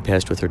woman walking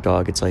past with her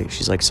dog. It's like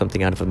she's like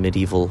something out of a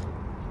medieval,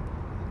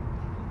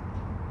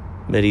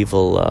 like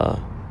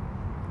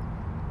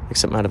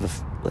something out of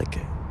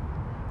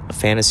a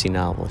fantasy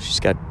novel. She's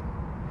got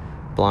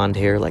blonde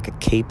hair, like a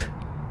cape,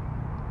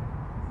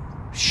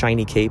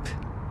 shiny cape.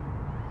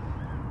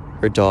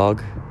 Her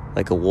dog,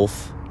 like a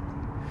wolf.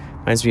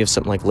 Reminds me of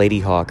something like Lady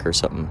Hawk or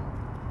something.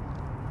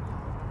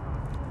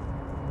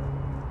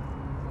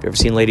 Have you ever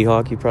seen Lady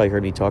Hawk? You probably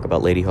heard me talk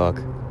about Lady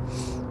Hawk.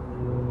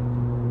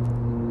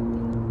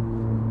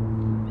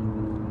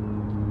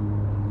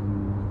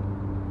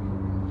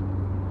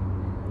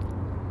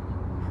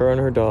 Her and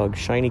her dog,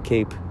 shiny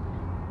cape.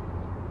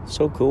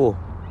 So cool.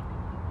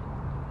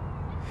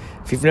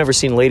 If you've never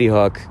seen Lady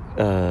Hawk,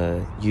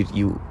 and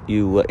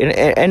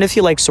if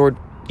you like sword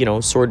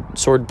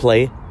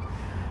play,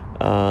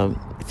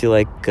 if you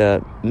like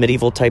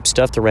medieval type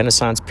stuff, the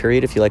Renaissance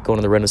period, if you like going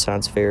to the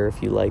Renaissance fair,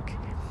 if you like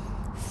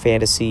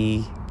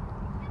fantasy,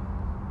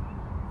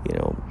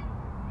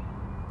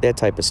 that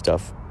type of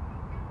stuff,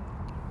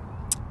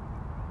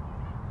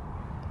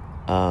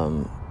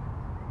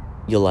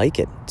 you'll like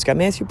it. It's got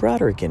Matthew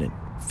Broderick in it.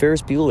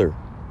 Ferris Bueller.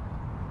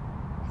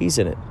 He's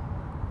in it.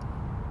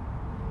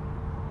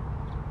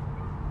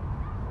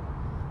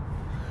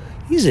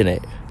 He's in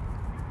it.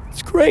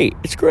 It's great.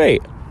 It's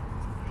great.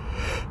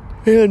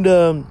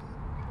 And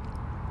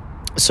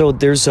so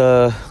there's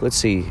let's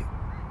see.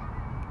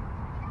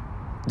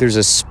 There's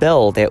a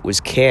spell that was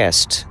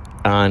cast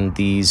on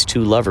these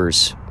two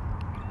lovers.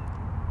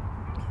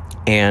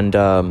 And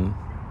I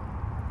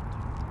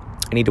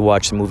need to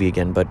watch the movie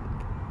again, but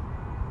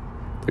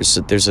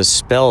there's a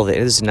spell that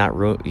is not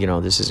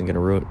this isn't going to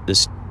ruin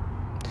this.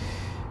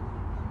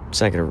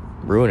 It's not going to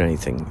ruin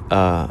anything.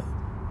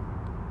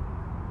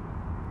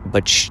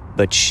 But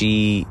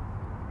she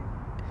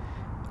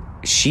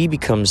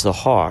becomes the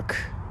hawk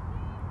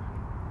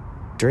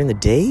during the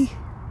day.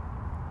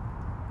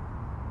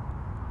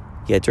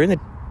 Yeah, during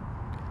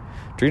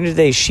the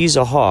day she's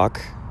a hawk,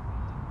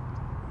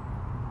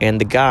 and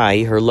the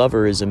guy, her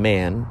lover, is a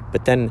man.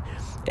 But then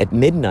at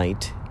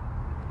midnight,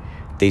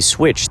 they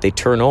switch. They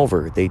turn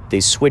over.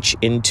 They switch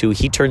into,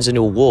 he turns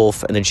into a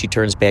wolf, and then she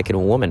turns back into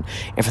a woman.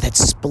 And for that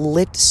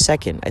split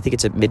second, I think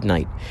it's at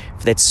midnight,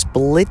 for that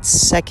split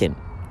second,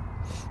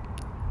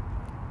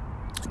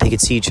 they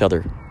could see each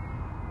other.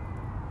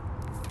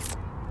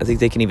 I think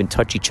they can even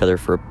touch each other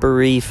for a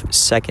brief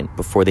second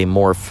before they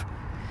morph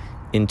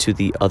into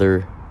the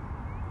other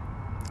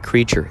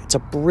creature. It's a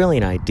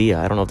brilliant idea.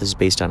 I don't know if this is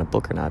based on a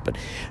book or not, but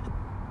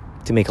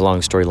to make a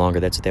long story longer,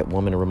 that's what that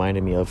woman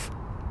reminded me of.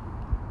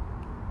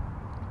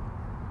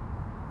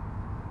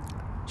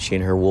 She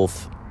and her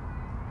wolf.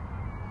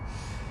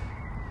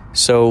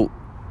 So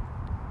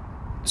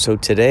So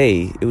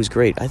today, it was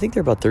great. I think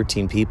there were about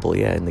 13 people,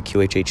 in the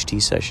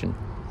QHHT session.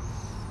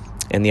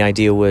 And the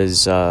idea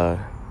was to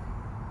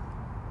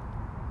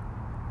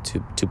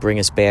bring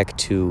us back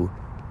to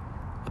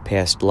a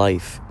past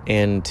life.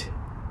 And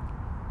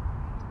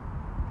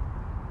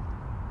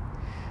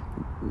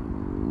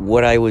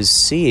what I was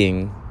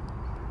seeing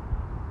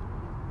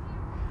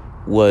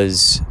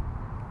was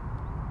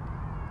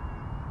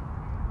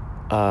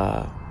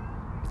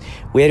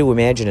we had to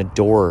imagine a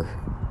door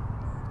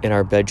in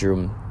our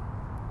bedroom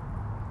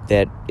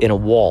that in a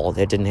wall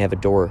that didn't have a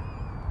door.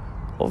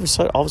 All of a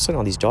sudden,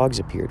 all these dogs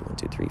appeared. 1,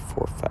 2, 3,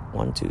 4, 5.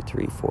 1, 2,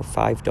 3, 4,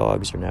 5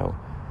 dogs are now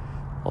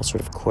all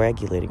sort of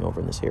coagulating over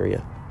in this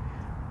area.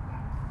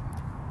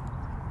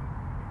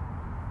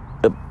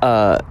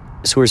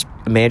 So we're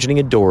imagining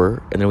a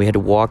door, and then we had to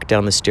walk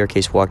down the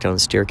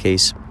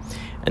staircase,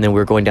 and then we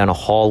were going down a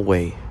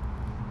hallway,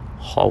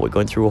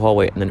 going through a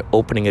hallway, and then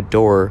opening a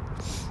door,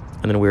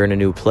 and then we were in a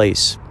new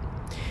place.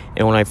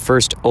 And when I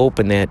first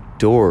opened that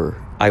door,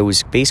 I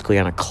was basically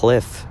on a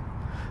cliff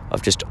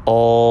of just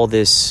all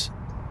this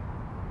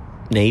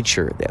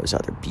nature that was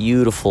out there,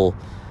 beautiful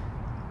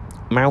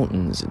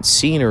mountains and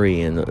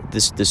scenery, and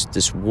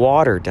this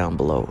water down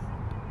below.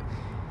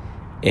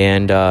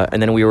 And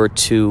then we were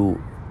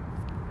to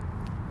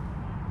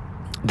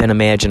then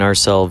imagine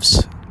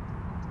ourselves.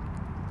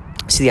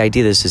 See, the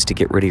idea of this is to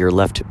get rid of your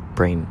left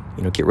brain,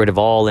 get rid of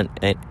all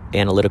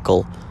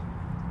analytical.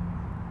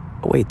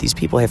 Oh wait, these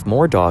people have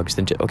more dogs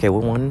than okay.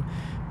 Well, 1,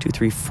 2,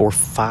 3, 4,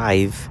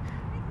 5,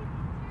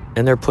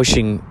 and they're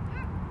pushing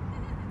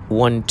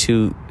 1,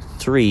 2,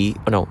 3.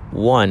 Oh no,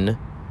 1.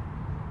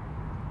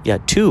 Yeah,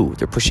 2.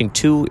 They're pushing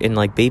 2 in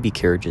like baby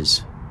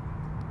carriages.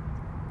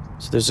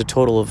 So there's a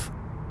total of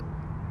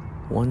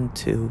 1,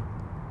 2,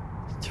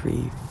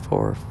 3,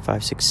 4,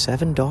 5, 6,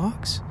 7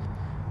 dogs.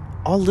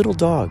 All little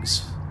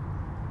dogs.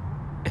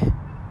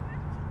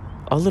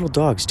 All little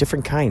dogs,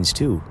 different kinds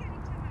too.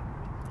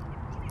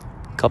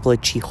 A couple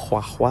of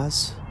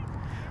chihuahuas.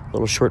 A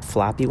little short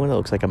floppy one that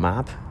looks like a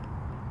mop.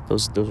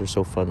 Those are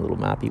so fun, little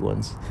moppy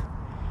ones.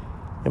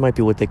 It might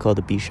be what they call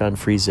the Bichon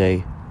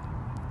Frise.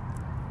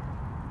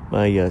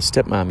 My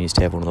stepmom used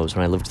to have one of those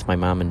when I lived with my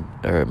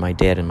my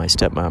dad and my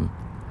stepmom.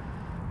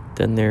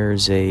 Then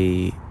there's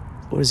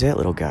what is that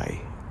little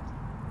guy?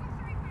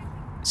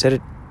 Is that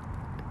a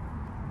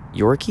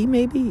Yorkie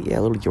maybe? Yeah,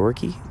 a little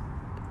Yorkie.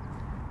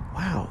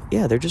 Wow,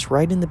 yeah, they're just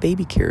riding in the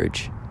baby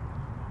carriage.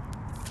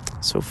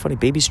 So funny,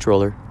 baby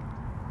stroller.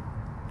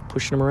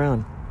 Pushing them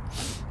around.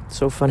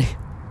 So funny.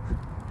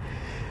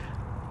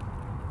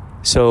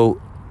 So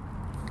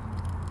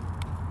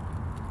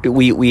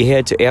we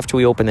had to, after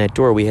we opened that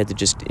door, we had to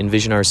just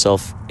envision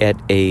ourselves at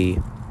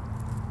in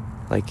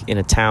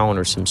a town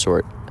or some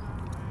sort.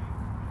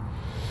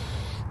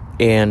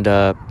 And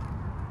that's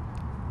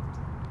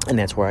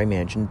where I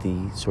imagined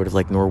the sort of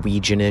like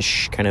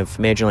Norwegian-ish kind of,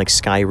 imagine like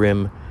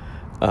Skyrim,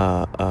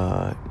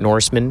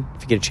 Norseman.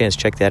 If you get a chance,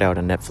 check that out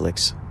on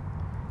Netflix.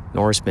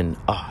 Norseman,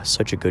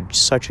 such a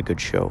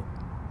good show.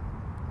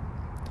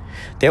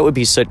 That would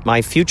be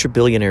my future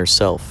billionaire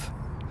self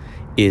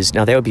is,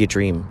 now that would be a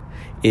dream,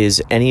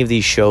 is any of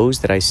these shows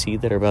that I see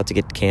that are about to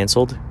get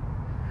canceled.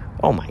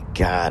 Oh my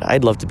God,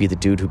 I'd love to be the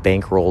dude who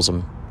bankrolls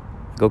them.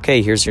 Like,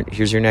 okay, here's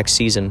your next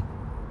season.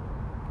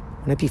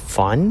 Wouldn't it be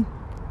fun?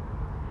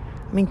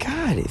 I mean,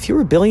 God, if you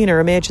were a billionaire,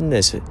 imagine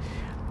this.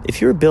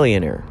 If you're a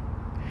billionaire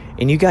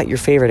and you got your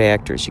favorite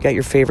actors, you got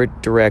your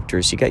favorite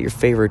directors, you got your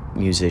favorite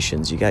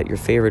musicians, you got your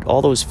favorite,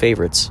 all those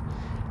favorites,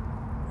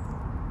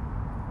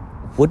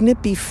 wouldn't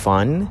it be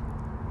fun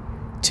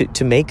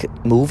to make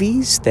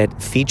movies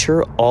that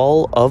feature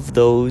all of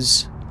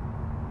those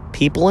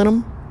people in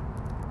them?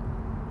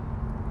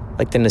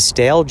 Like the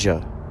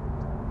nostalgia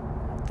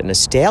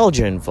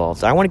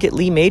involved. I want to get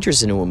Lee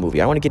Majors into a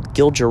movie. I want to get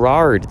Gil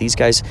Gerard. These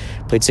guys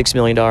played $6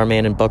 Million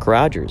Man and Buck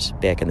Rogers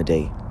back in the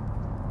day.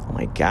 Oh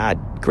my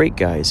God, great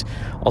guys.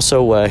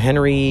 Also, not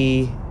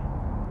Henry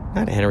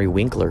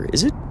Winkler,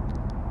 is it?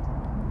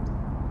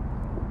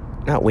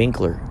 Not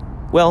Winkler.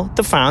 Well,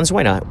 the Fonz,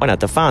 why not? Why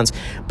not the Fonz?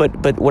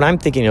 But what I'm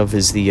thinking of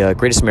is the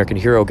Greatest American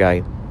Hero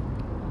guy.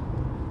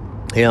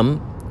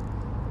 Him.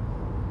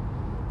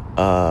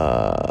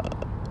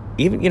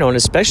 Even, and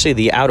especially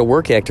the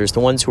out-of-work actors, the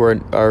ones who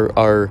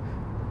are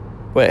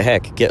well,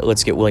 heck,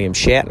 let's get William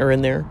Shatner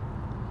in there.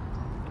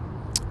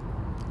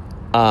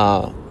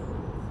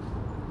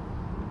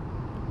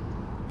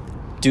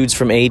 Dudes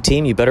from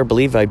A-Team, you better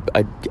believe I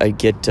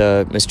get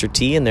Mr.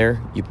 T in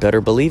there. You better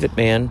believe it,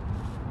 man.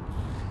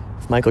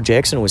 If Michael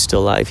Jackson was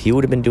still alive, he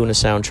would have been doing a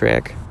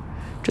soundtrack.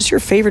 Just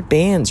your favorite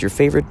bands,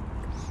 get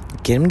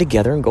them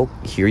together and go,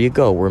 here you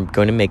go. We're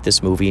going to make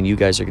this movie, and you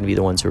guys are going to be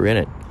the ones who are in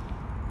it.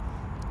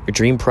 Your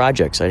dream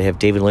projects. I'd have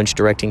David Lynch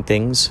directing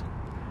things.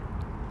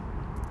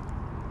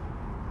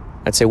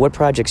 I'd say, what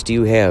projects do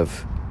you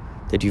have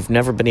that you've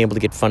never been able to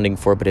get funding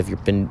for, but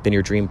have been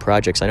your dream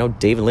projects? I know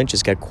David Lynch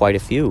has got quite a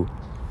few.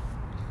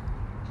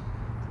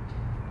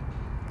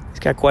 He's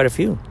got quite a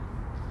few.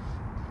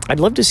 I'd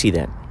love to see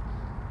that.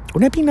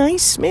 Wouldn't that be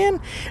nice,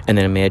 man? And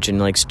then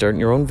imagine, starting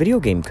your own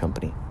video game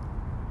company.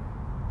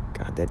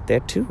 God,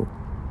 that too.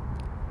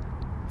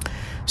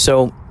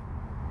 So,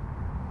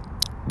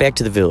 back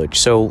to the village.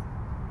 So,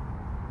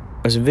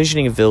 I was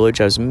envisioning a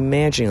village. I was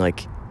imagining,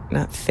 like,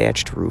 not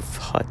thatched roof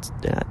hut,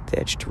 not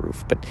thatched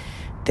roof, but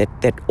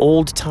that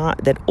old time,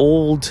 that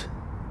old.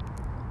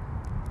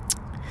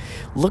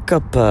 Look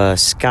up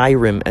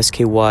Skyrim,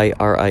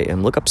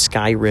 Skyrim. Look up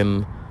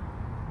Skyrim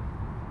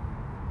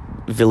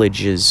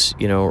villages,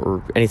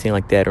 or anything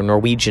like that, or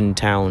Norwegian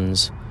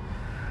towns.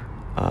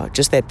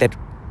 Just that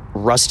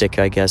rustic,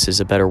 I guess, is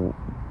a better,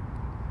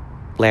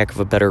 lack of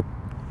a better,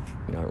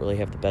 I don't really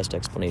have the best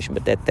explanation,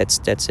 but that's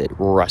it,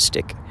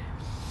 rustic.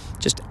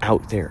 Just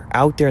out there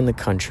in the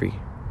country,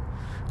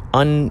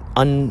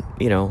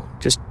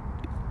 just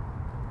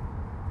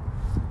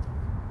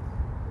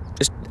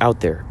out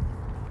there.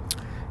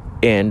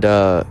 And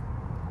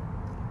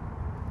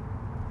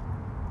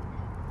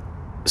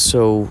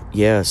so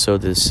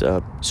this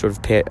sort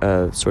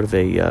of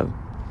a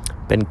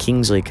Ben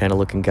Kingsley kind of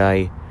looking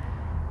guy,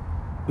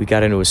 we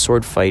got into a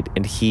sword fight,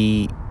 and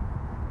he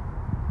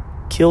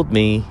killed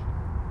me.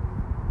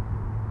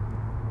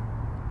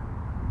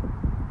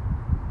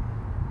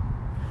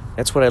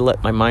 That's what I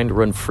let my mind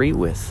run free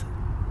with.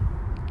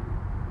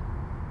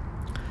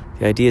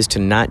 The idea is to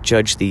not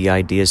judge the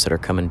ideas that are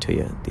coming to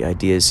you. The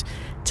idea is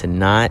to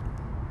not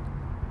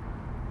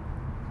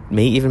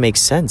may even make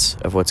sense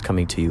of what's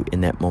coming to you in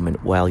that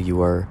moment while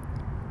you are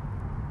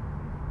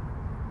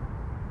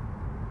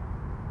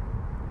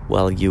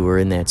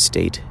in that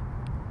state.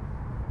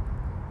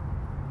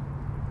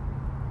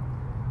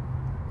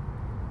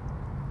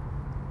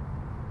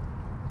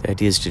 The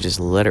idea is to just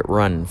let it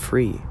run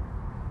free.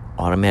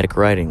 Automatic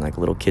writing, like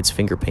little kids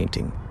finger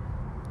painting.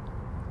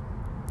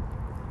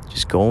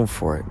 Just going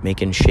for it,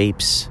 making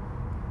shapes.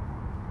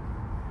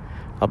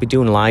 I'll be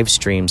doing live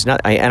streams. And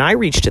I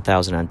reached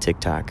 1,000 on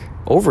TikTok.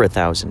 Over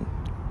 1,000.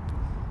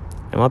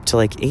 I'm up to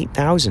like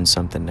 8,000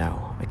 something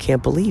now. I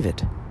can't believe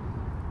it.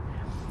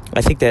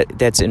 I think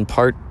that's in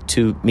part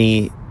to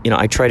me.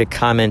 I try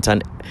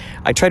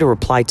to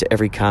reply to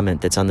every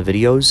comment that's on the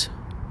videos.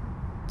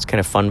 It's kind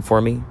of fun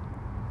for me.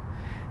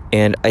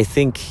 And I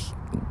think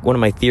one of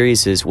my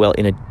theories is,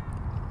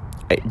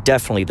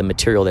 definitely the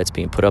material that's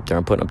being put up there.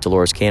 I'm putting up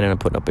Dolores Cannon, I'm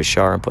putting up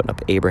Bashar, I'm putting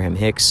up Abraham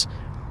Hicks.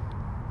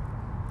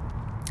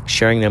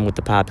 Sharing them with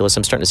the populace.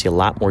 I'm starting to see a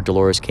lot more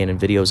Dolores Cannon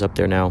videos up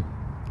there now.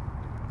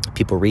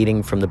 People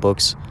reading from the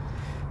books.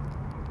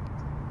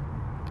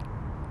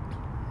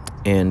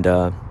 And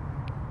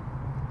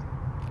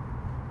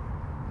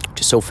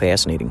just so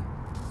fascinating.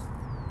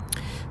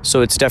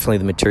 So it's definitely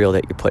the material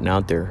that you're putting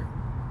out there.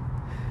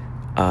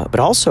 But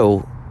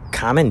also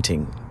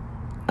commenting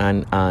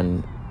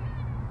on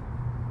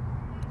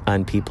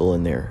people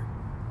in there,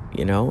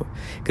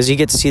 because you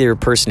get to see their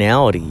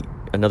personality,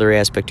 another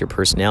aspect of your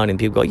personality, and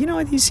people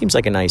go, he seems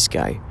like a nice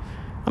guy.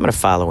 I'm going to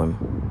follow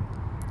him.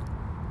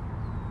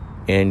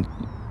 And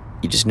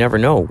you just never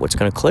know what's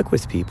going to click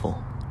with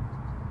people.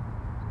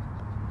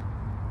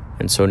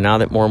 And so now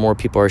that more and more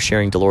people are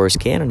sharing Dolores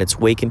Cannon, it's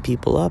waking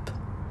people up.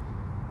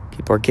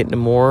 People are getting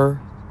more,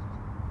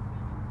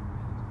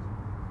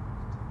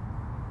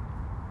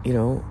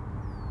 they're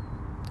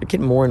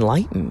getting more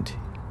enlightened.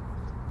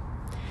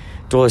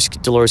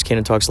 Dolores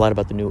Cannon talks a lot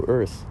about the New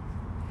Earth.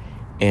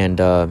 And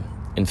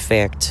in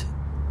fact,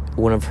 a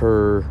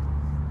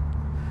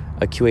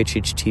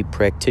QHHT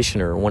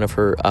practitioner, one of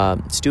her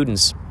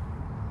students,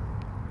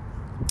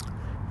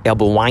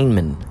 Alba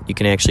Weinman, you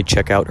can actually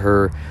check out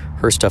her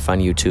stuff on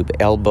YouTube.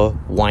 Alba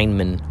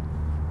Weinman,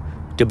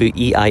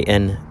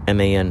 Weinman,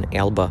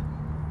 Alba.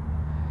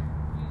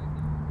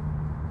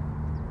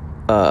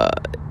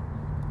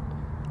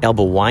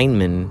 Alba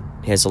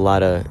Weinman has a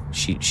lot of,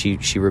 she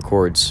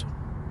records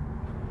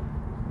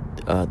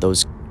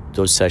those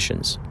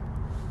sessions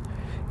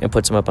and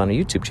puts them up on a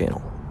YouTube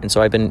channel. And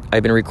so I've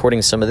been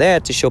recording some of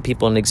that to show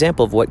people an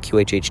example of what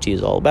QHHT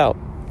is all about.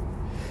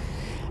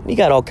 And you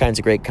got all kinds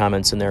of great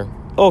comments in there.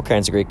 All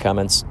kinds of great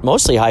comments.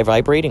 Mostly high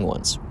vibrating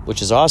ones,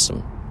 which is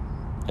awesome.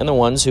 And the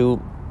ones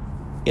who,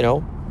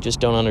 just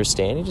don't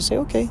understand, you just say,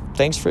 okay,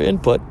 thanks for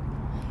input.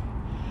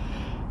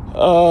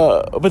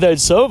 But then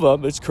some of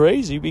them, it's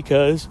crazy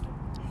because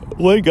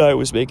one guy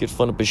was making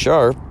fun of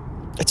Bashar.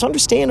 It's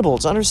understandable.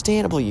 It's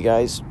understandable, you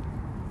guys.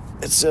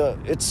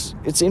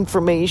 It's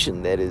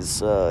information that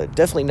is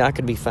definitely not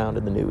going to be found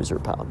in the news or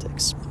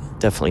politics.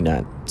 Definitely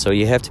not. So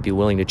you have to be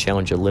willing to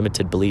challenge a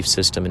limited belief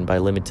system, and by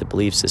limited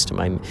belief system,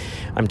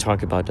 I'm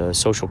talking about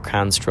social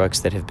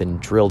constructs that have been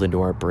drilled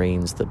into our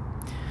brains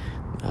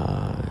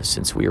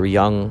since we were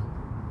young.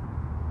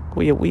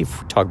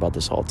 We've talked about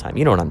this all the time.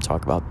 You know what I'm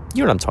talking about.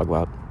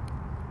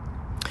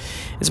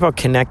 It's about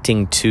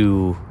connecting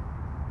to.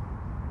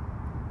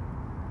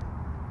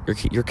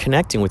 You're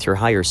connecting with your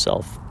higher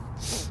self.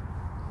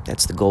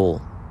 That's the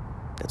goal.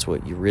 That's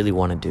what you really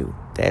want to do.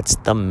 That's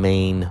the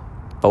main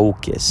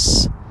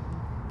focus.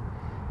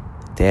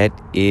 That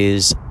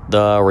is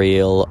the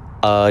real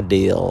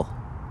deal.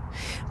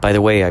 By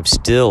the way, I've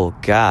still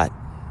got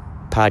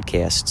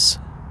podcasts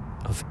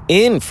of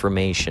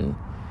information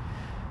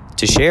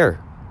to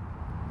share.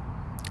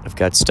 I've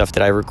got stuff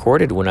that I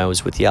recorded when I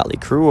was with Yachtly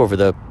Crew over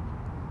the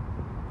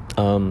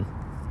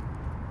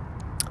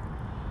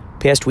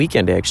past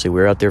weekend, actually. We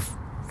were out there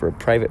for a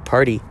private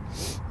party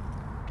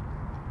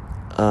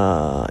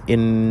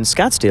in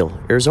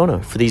Scottsdale,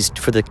 Arizona, for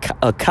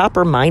the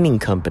copper mining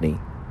company.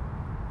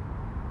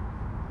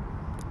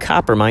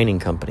 Copper mining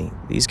company.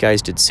 These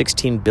guys did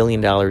 $16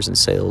 billion in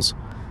sales.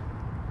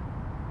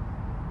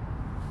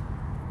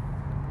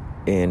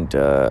 And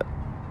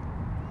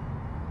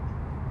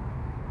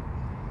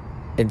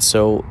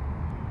so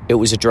it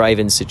was a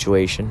drive-in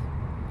situation.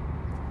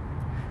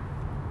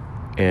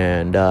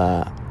 And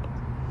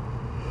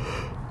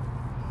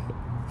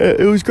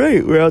it was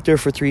great. We were out there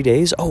for 3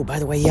 days. Oh, by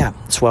the way, yeah.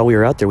 So while we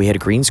were out there, we had a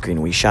green screen.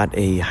 We shot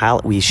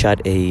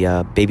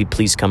a Baby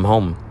Please Come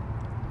Home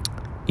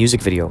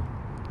music video.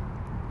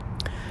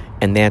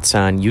 And that's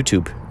on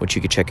YouTube, which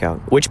you could check out.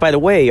 Which, by the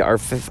way, our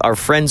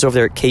friends over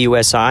there at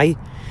KUSI,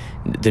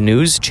 the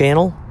news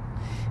channel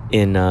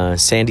in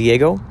San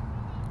Diego,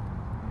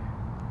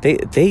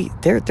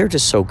 they're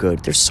just so good.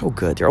 They're so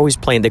good. They're always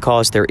playing. They call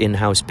us their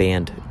in-house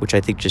band, which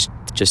I think just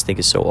think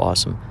is so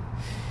awesome.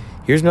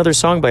 Here's another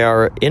song by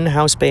our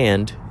in-house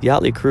band,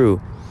 Yachtly Crew.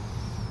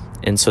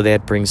 And so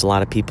that brings a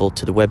lot of people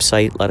to the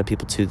website, a lot of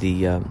people to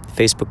the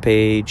Facebook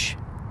page.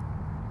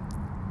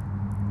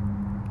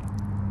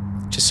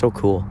 Just so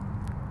cool.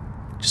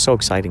 Just so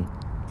exciting.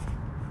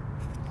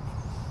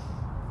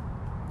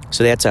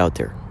 So that's out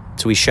there.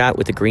 So we shot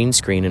with a green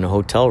screen in a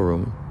hotel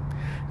room.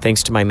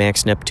 Thanks to my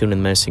Max Neptune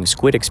and the Menacing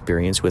Squid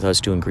experience with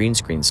us doing green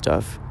screen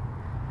stuff.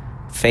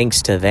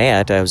 Thanks to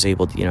that, I was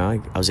able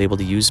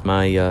to use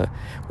my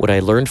what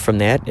I learned from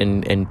that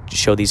and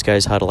show these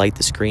guys how to light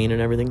the screen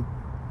and everything.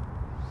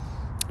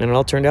 And it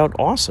all turned out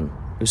awesome.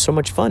 It was so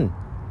much fun.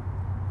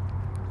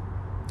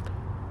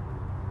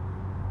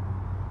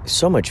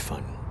 So much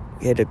fun.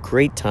 We had a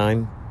great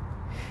time.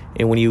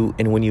 And when you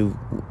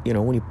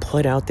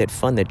put out that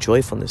fun, that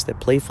joyfulness, that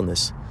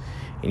playfulness,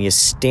 and you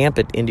stamp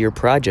it into your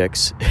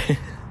projects,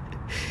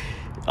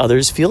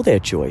 others feel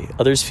that joy.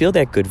 Others feel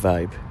that good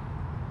vibe.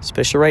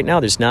 Especially right now,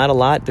 there's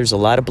a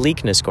lot of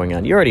bleakness going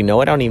on. You already know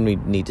it. I don't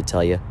even need to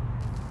tell you.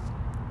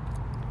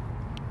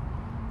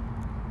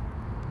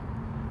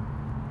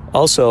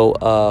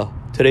 Also,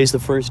 today's the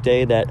first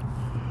day that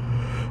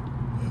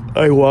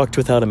I walked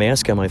without a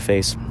mask on my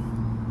face.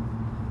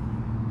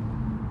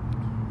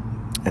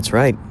 That's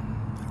right.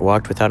 I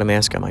walked without a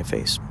mask on my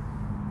face.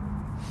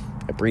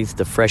 I breathed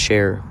the fresh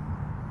air.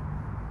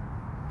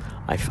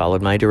 I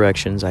followed my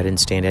directions. I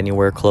didn't stand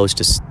anywhere close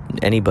to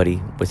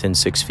anybody within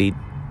 6 feet.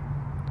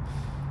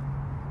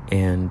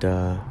 And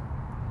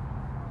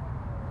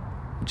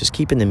just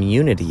keeping the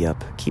immunity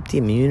up. Keep the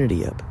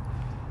immunity up.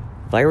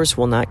 Virus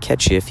will not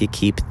catch you if you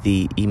keep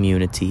the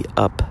immunity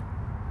up.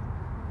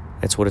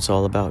 That's what it's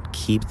all about.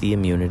 Keep the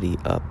immunity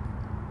up.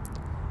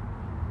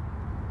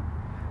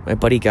 My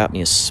buddy got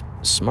me a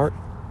smart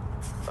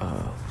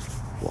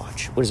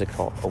watch. What is it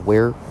called?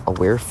 Aware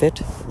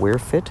Fit,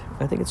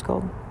 I think it's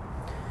called.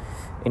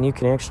 And you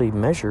can actually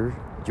measure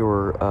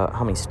your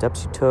how many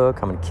steps you took,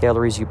 how many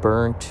calories you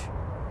burnt,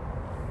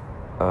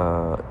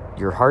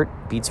 your heart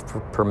beats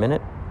per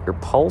minute, your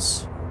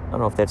pulse. I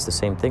don't know if that's the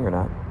same thing or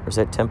not. Or is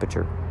that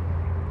temperature?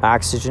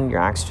 Oxygen, your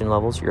oxygen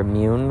levels, your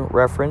immune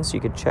reference.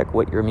 You could check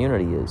what your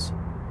immunity is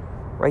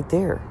right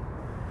there.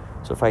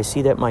 So if I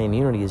see that my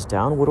immunity is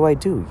down, what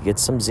do? You get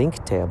some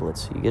zinc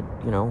tablets. You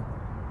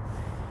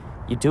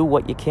do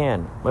what you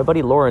can. My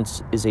buddy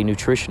Lawrence is a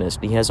nutritionist.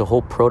 And he has a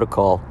whole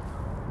protocol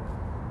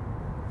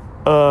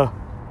that's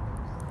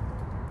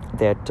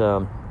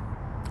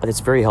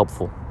very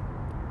helpful.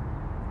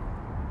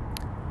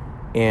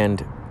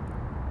 And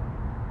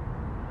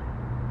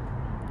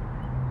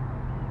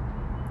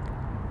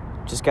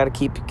just gotta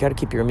keep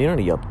your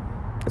immunity up.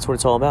 That's what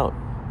it's all about.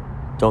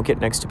 Don't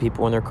get next to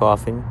people when they're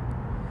coughing.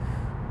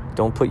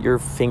 Don't put your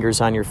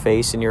fingers on your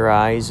face and your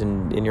eyes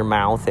and in your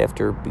mouth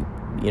after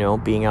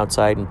being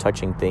outside and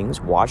touching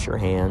things. Wash your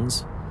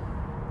hands.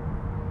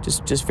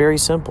 Just very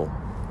simple.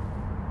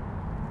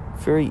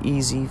 Very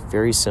easy,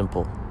 very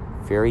simple.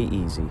 Very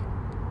easy.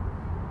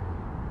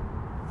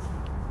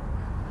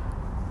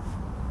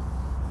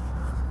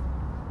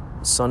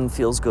 Sun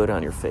feels good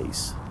on your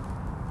face.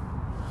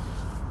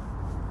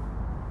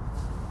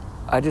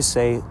 I just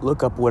say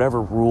look up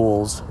whatever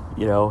rules,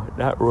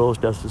 not rules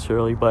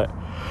necessarily, but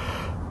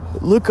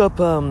look up,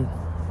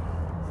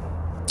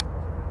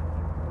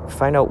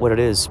 find out what it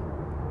is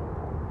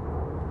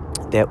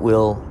that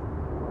will,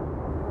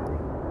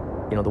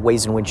 the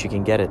ways in which you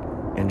can get it,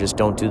 and just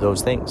don't do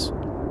those things.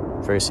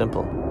 Very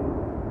simple.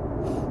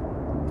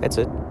 That's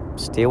it.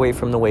 Stay away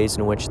from the ways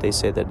in which they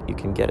say that you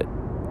can get it.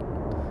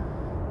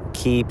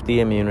 Keep the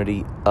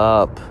immunity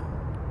up.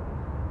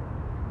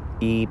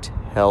 Eat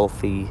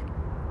healthy.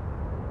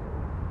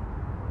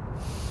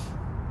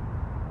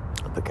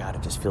 But God,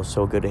 it just feels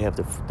so good to have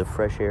the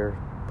fresh air,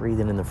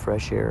 breathing in the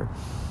fresh air.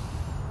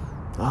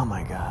 Oh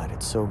my God,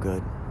 it's so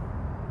good.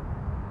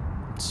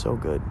 It's so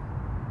good.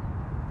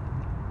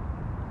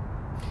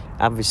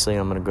 Obviously,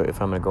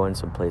 if I'm gonna go in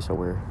someplace, I'll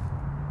wear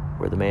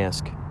the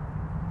mask.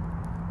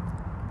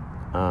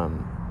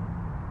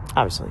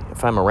 Obviously,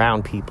 if I'm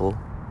around people,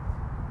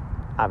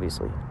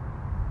 obviously.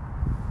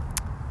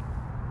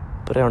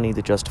 But I don't need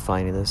to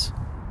justify any of this.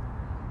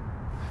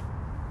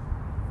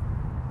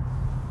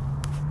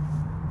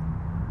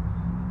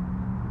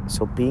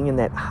 So being in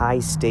that high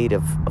state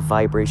of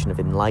vibration of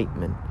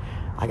enlightenment,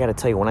 I got to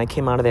tell you, when I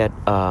came out of that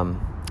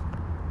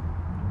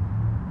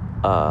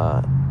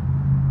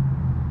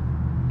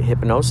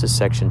hypnosis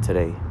session,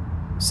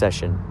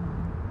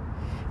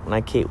 when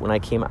I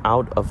came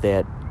out of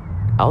that,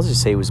 I'll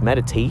just say it was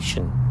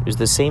meditation. It was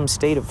the same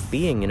state of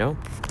being, you know.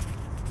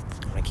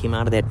 When I came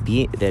out of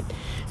that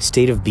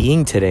state of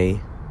being today,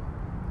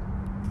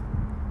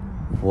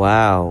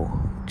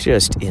 wow,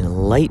 just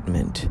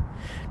enlightenment.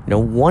 No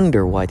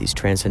wonder why these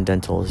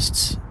transcendental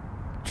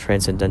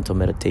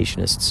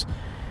meditationists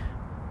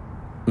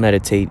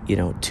meditate,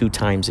 2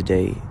 times a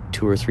day,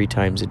 2 or 3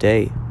 times a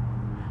day.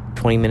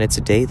 20 minutes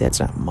a day, that's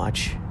not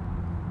much.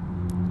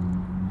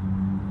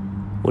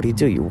 What do?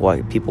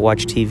 People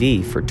watch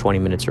TV for 20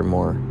 minutes or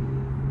more.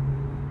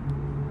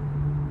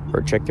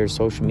 Or check their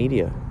social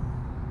media.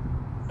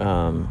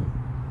 For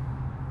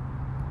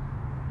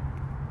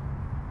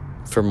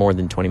more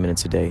than 20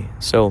 minutes a day.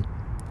 So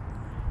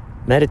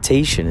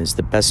meditation is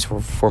the best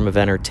form of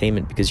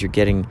entertainment because you're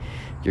getting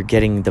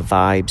the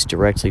vibes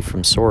directly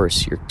from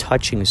source. You're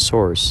touching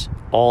source.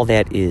 All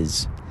that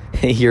is.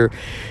 You're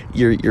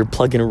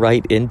plugging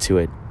right into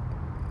it.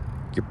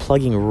 You're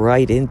plugging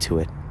right into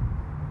it.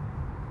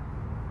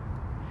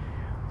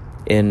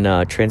 In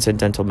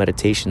transcendental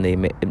meditation,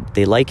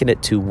 they liken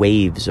it to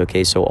waves.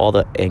 Okay, so all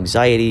the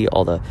anxiety,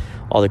 all the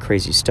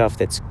crazy stuff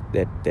that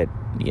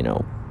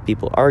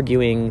people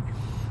arguing,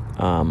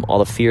 all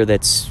the fear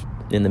that's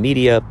in the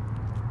media,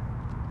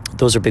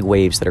 those are big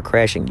waves that are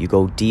crashing. You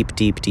go deep,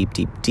 deep, deep,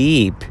 deep,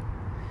 deep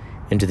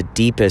into the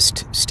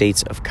deepest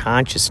states of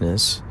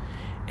consciousness,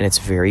 and it's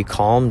very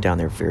calm down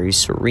there, very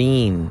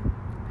serene.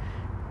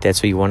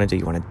 That's what you want to do.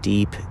 You want to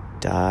deep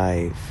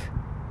dive.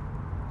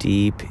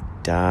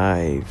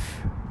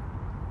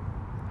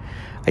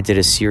 I did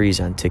a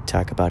series on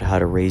TikTok about how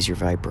to raise your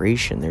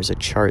vibration. There's a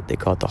chart, they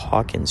call it the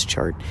Hawkins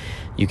chart.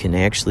 You can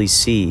actually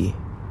see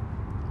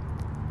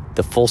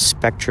the full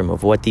spectrum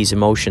of what these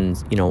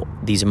emotions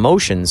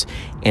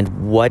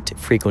and what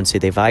frequency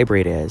they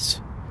vibrate as.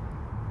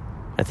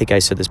 I think I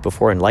said this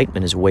before,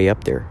 enlightenment is way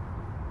up there.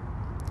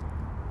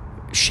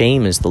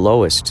 Shame is the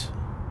lowest.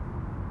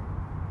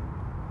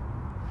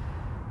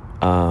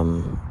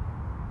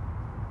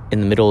 In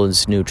the middle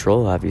is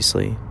neutral,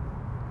 obviously.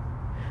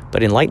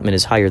 But enlightenment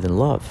is higher than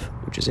love,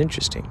 which is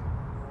interesting.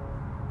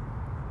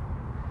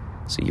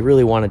 So you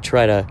really want to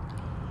try to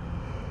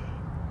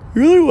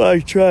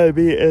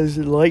be as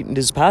enlightened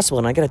as possible.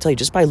 And I got to tell you,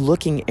 just by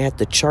looking at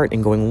the chart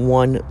and going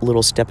one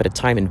little step at a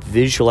time and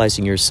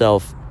visualizing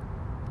yourself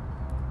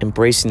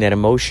embracing that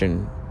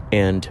emotion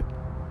and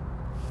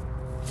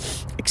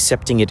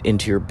accepting it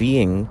into your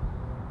being,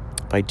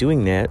 by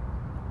doing that,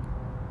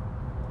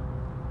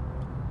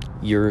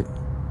 you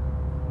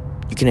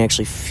can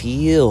actually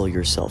feel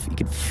yourself. You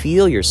can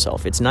feel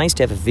yourself. It's nice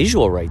to have a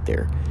visual right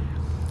there,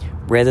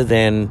 rather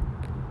than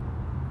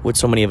what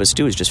so many of us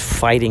do is just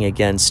fighting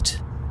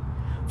against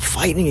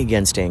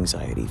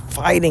anxiety,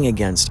 fighting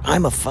against,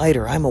 I'm a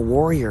fighter, I'm a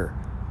warrior,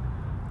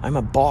 I'm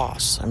a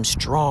boss, I'm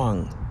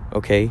strong,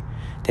 okay?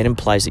 That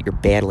implies that you're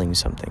battling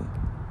something.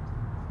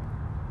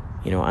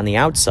 On the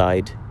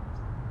outside,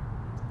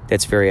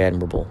 that's very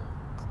admirable.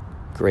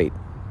 Great.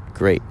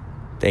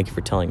 Thank you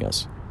for telling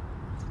us.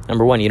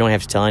 Number one, you don't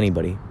have to tell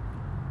anybody.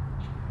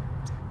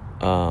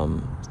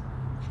 You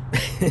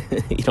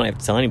don't have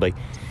to tell anybody.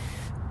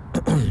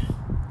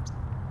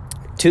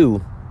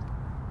 2,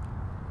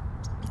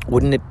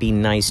 wouldn't it be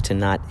nice to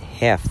not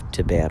have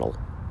to battle?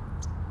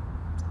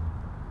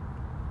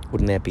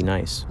 Wouldn't that be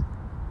nice?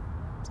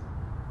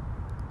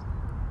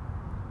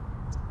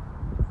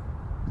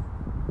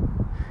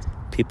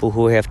 People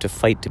who have to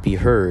fight to be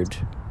heard,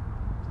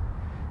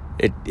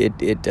 they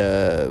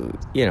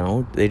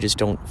just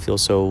don't feel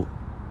so.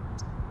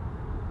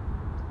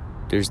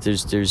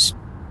 There's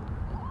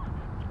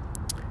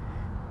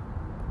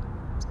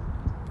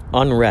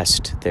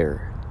unrest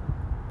there.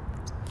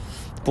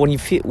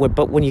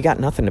 But when you got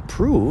nothing to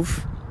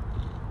prove,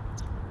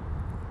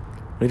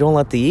 you don't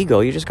let the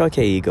ego. You just go,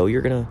 okay, ego,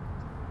 you're gonna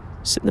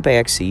sit in the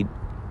back seat.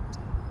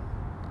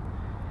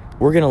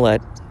 We're gonna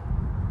let.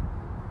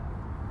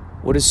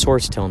 What is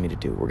Source telling me to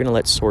do? We're gonna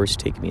let Source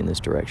take me in this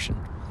direction.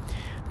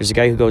 There's a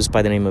guy who goes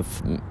by the name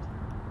of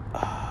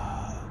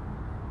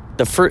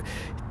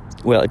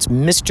it's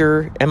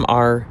Mr.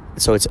 MR,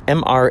 so it's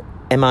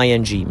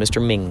MRMING,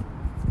 Mr. Ming.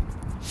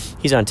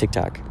 He's on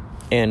TikTok,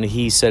 and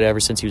he said ever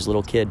since he was a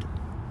little kid,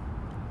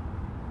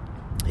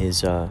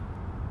 his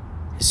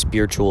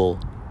spiritual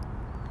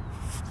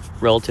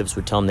relatives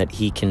would tell him that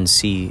he can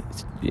see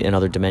in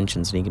other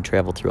dimensions, and he can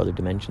travel through other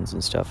dimensions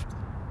and stuff,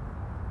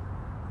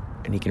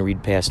 and he can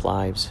read past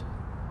lives.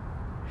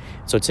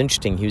 So it's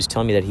interesting, he was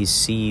telling me that he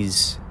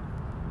sees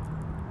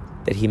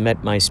that he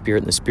met my spirit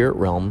in the spirit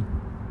realm,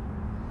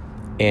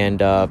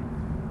 and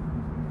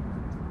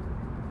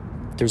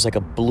there's like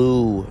a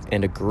blue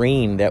and a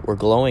green that were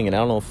glowing, and I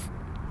don't know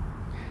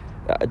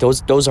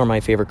if those are my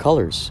favorite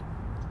colors.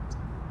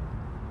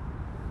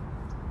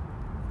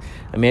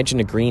 Imagine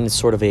a green is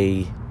sort of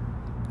a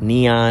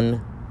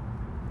neon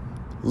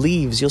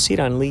leaves. You'll see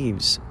it on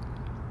leaves.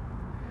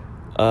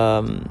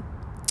 I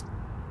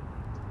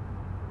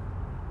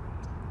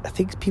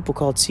think people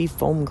call it sea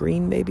foam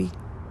green, maybe.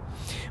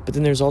 But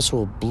then there's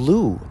also a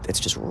blue that's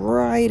just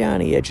right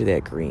on the edge of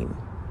that green.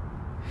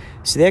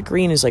 See, that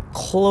green is like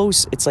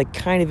close. It's like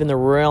kind of in the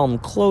realm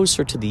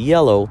closer to the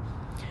yellow.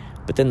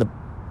 But then the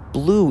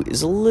blue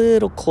is a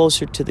little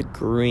closer to the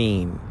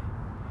green.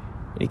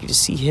 And you can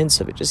just see hints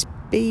of it. Just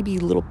baby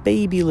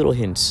little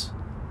hints.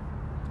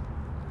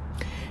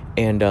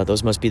 And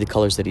those must be the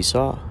colors that he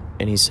saw.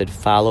 And he said,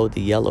 follow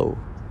the yellow.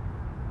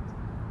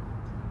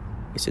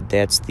 He said,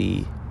 that's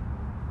the...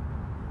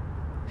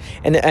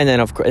 And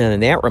then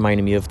that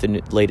reminded me of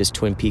the latest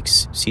Twin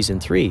Peaks Season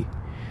 3,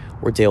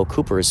 where Dale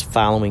Cooper is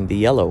following the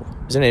yellow.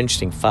 Isn't it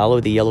interesting? Follow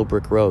the yellow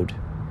brick road.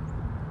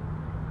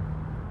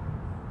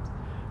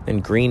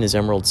 And green is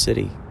Emerald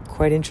City.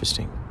 Quite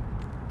interesting.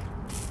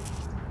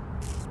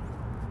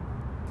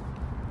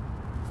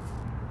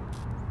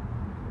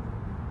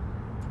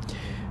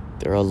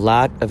 There are a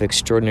lot of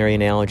extraordinary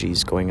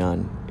analogies going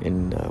on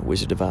in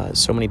Wizard of Oz.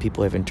 So many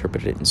people have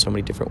interpreted it in so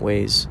many different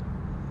ways.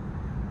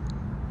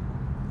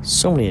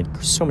 So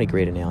many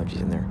great analogies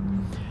in there.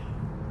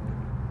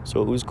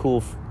 So it was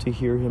cool to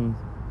hear him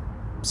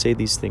say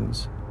these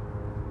things.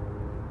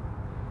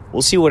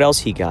 We'll see what else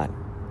he got.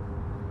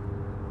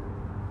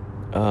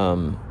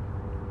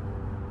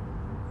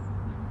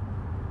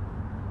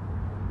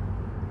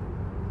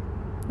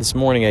 This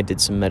morning I did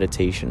some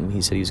meditation.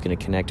 He said he was going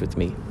to connect with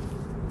me.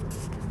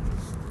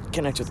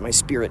 Connect with my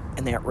spirit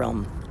in that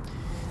realm.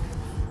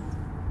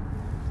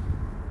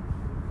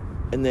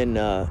 And then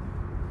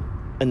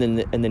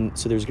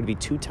so there's going to be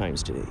 2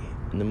 times today,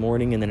 in the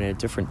morning and then at a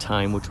different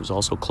time, which was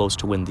also close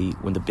to when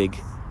the big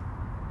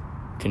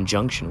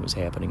conjunction was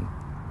happening.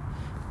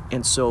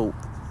 And so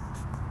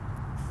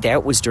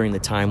that was during the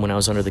time when I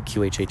was under the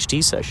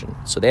QHHT session.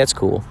 So that's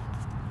cool.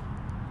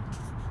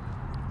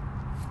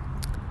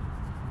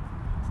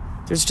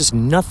 There's just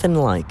nothing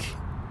like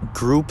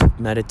group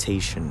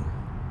meditation.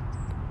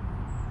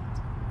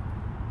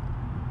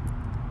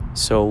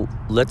 So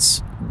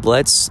let's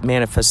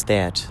manifest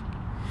that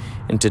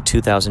into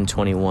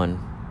 2021.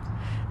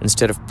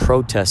 Instead of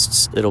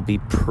protests, we'll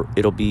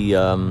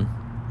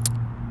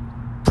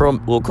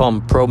call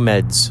them pro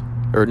meds,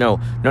 or no.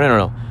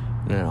 Not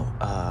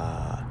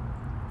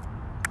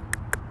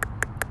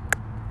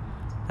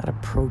a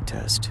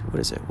protest. What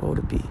is it? What would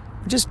it be?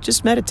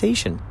 Just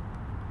meditation.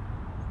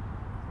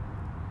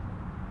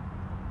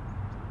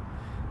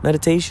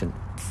 Meditation.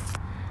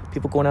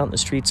 People going out in the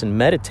streets and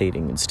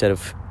meditating instead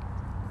of,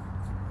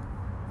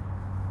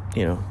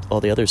 all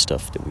the other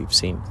stuff that we've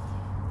seen.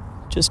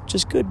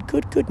 Just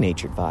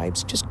good-natured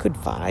vibes. Just good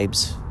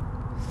vibes.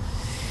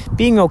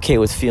 Being okay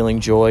with feeling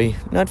joy,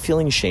 not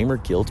feeling shame or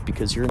guilt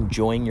because you're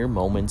enjoying your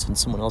moments and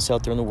someone else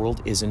out there in the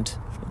world isn't.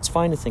 It's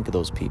fine to think of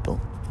those people.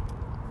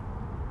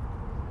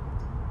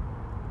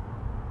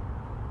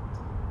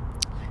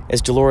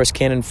 As Dolores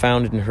Cannon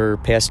found in her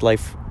past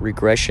life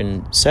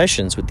regression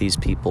sessions with these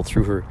people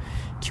through her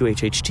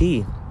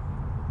QHHT,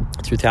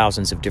 through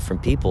thousands of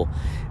different people,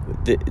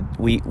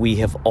 we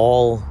have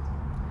all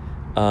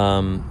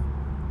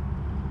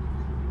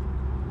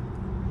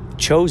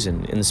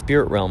chosen in the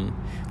spirit realm.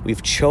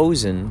 We've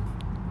chosen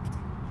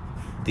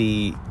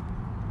we've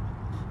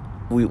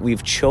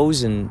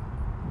chosen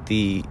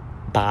the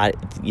body.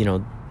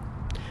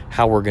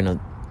 How we're gonna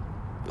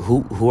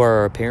who are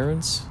our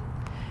parents,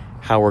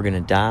 how we're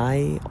gonna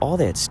die, all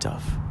that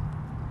stuff.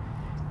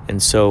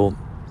 And so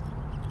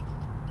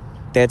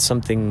that's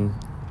something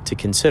to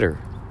consider.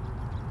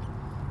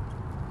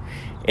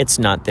 It's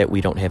not that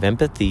we don't have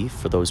empathy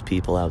for those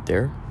people out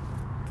there.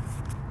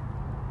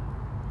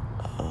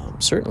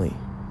 Certainly,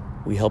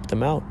 we help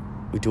them out.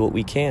 We do what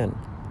we can.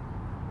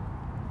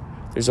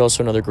 There's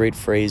also another great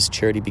phrase,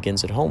 charity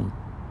begins at home.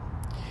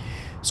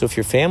 So if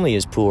your family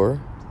is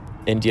poor,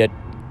 and yet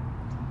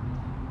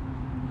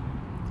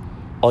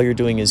all you're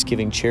doing is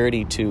giving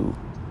charity to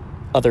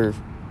other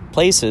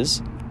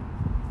places,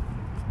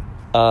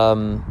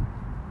 that's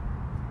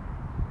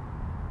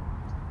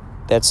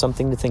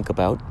something to think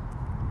about.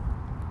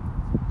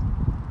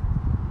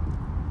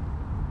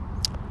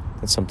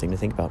 That's something to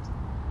think about.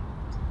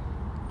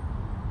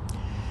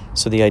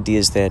 So the idea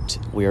is that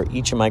we are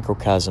each a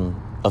microcosm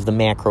of the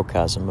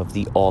macrocosm of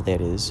the all that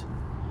is.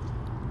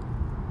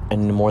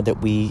 And the more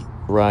that we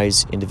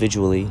rise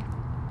individually,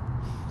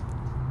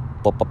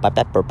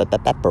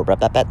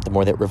 the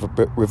more that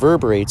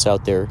reverberates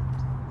out there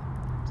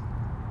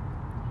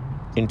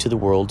into the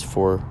world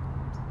for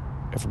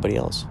everybody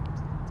else.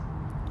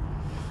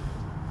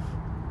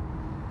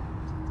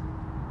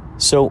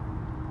 So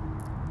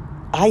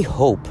I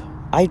hope,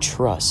 I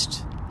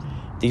trust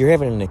that you're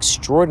having an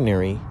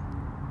extraordinary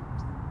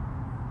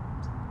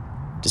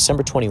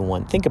December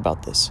 21. Think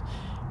about this.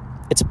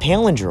 It's a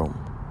palindrome.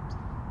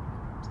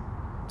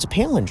 It's a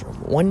palindrome.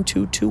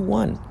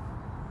 1221.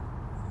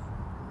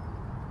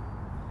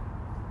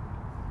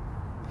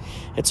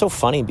 It's so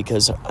funny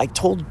because I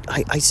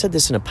said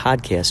this in a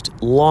podcast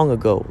long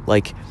ago.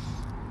 Like,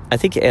 I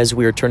think as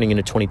we were turning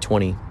into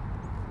 2020,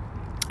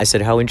 I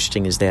said, how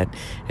interesting is that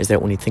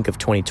when you think of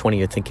 2020,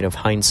 you're thinking of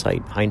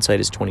hindsight.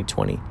 Hindsight is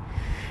 2020.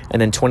 And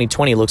then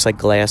 2020 looks like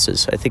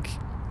glasses. I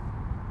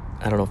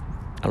don't know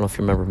if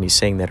you remember me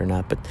saying that or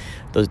not, but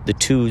the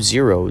 2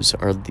 zeros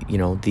are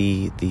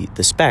the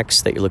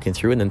specs that you're looking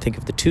through, and then think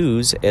of the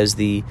 2s as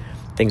the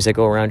things that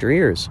go around your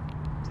ears.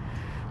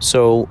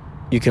 So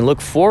you can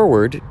look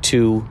forward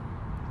to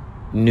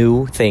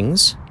new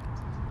things,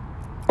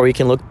 or you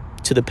can look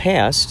to the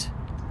past.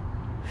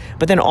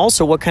 But then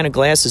also, what kind of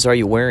glasses are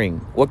you wearing?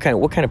 What kind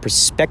of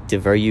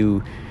perspective are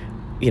you?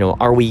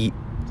 Are we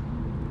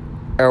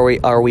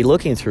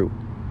looking through?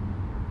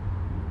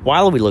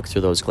 While we look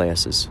through those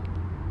glasses,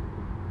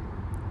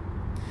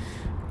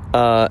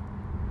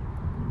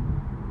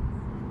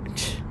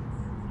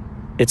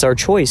 it's our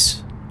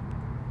choice.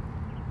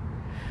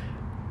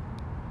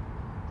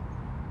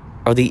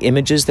 Are the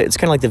images that it's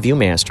kind of like the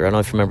Viewmaster? I don't know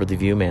if you remember the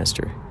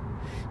Viewmaster.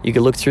 You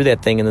could look through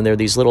that thing, and then there are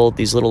these little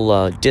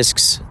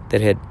discs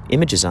that had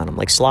images on them,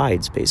 like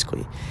slides,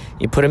 basically.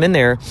 You put them in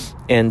there,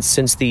 and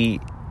since the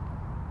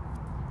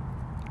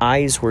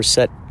eyes were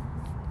set,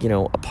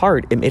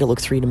 apart, it made it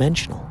look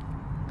three-dimensional.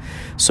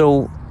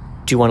 So,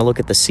 do you want to look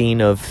at the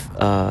scene of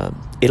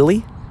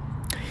Italy?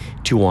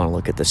 Do you want to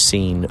look at the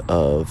scene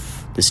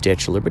of the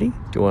Statue of Liberty?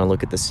 Do you want to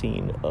look at the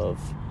scene of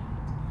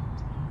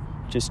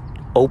just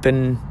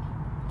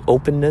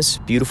openness,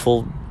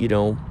 beautiful,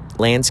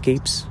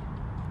 landscapes,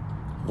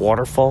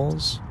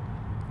 waterfalls?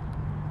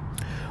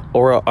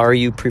 Or are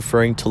you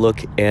preferring to look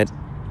through at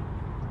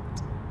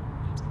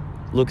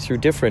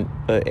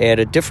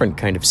a different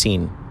kind of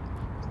scene?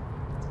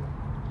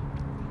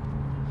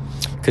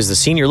 Because the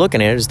scene you're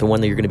looking at is the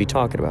one that you're going to be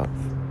talking about.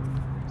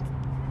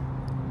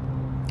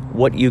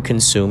 What you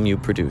consume, you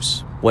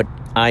produce. What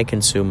I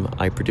consume,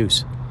 I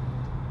produce.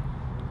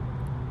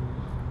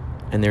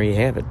 And there you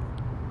have it.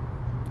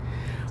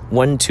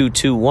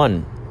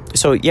 1221.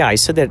 So yeah, I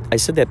said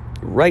that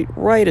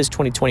right as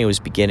 2020 was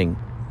beginning.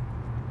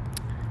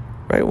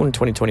 Right when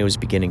 2020 was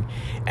beginning.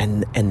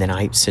 And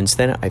then since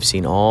then I've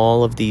seen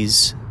all of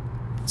these,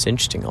 it's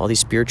interesting, all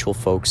these spiritual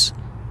folks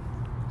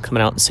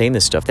coming out and saying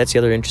this stuff. That's the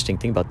other interesting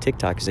thing about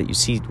TikTok, is that you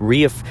see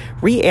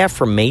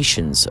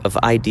reaffirmations of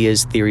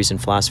ideas, theories, and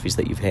philosophies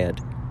that you've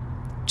had.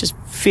 Just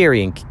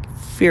very,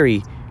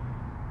 very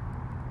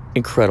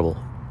incredible.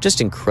 Just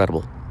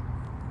incredible.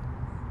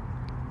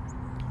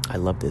 I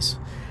love this.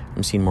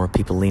 I'm seeing more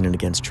people leaning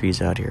against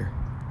trees out here.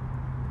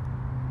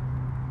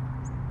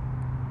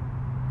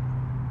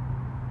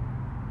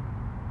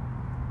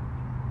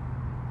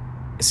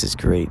 This is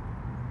great.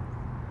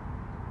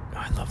 Oh,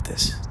 I love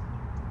this.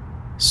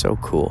 So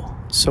cool.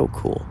 So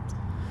cool.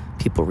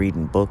 People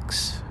reading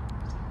books.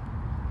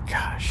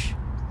 Gosh.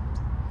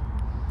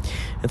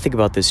 And think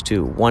about this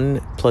too.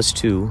 1 plus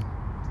 2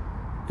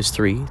 is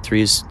 3.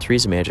 3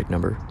 is a magic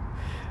number.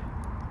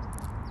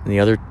 And the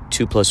other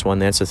 2 plus 1,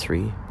 that's a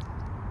 3.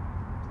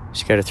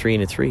 So you got a 3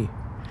 and a 3.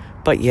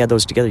 But you add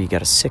those together, you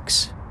got a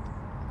 6.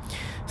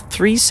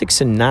 3,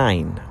 6, and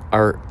 9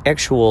 are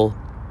actual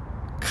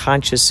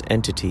conscious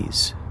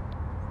entities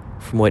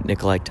from what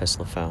Nikolai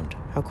Tesla found.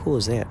 How cool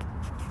is that?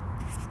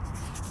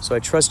 So I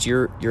trust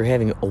you're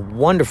having a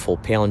wonderful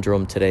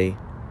palindrome today.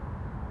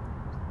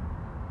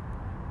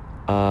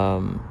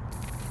 And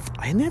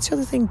that's the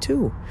other thing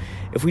too.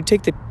 If we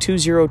take the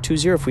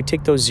 2020, if we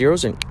take those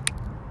zeros and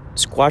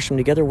squash them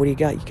together, what do you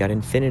got? You got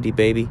infinity,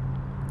 baby.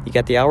 You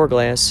got the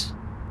hourglass.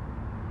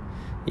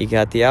 You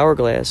got the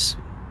hourglass.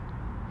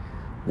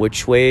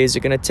 Which way is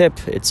it going to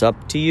tip? It's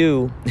up to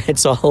you.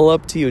 It's all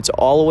up to you. It's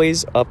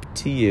always up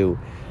to you.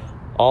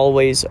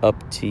 Always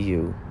up to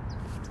you.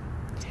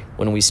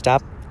 When we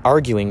stop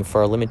arguing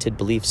for our limited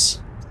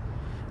beliefs,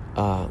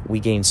 we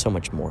gain so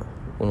much more.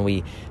 When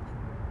we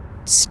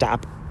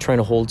stop trying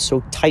to hold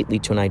so tightly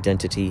to an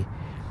identity,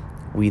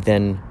 we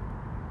then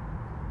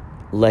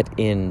let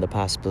in the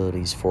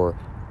possibilities for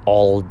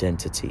all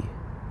identity,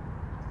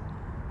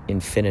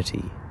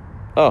 infinity.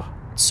 Oh,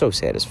 it's so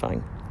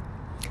satisfying.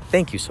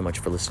 Thank you so much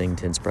for listening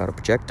to Inspirato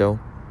Projecto.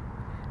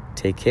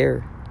 Take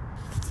care.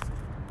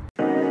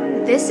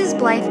 This is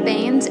Blythe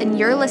Baines, and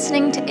you're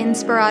listening to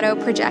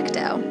Inspirato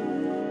Projecto.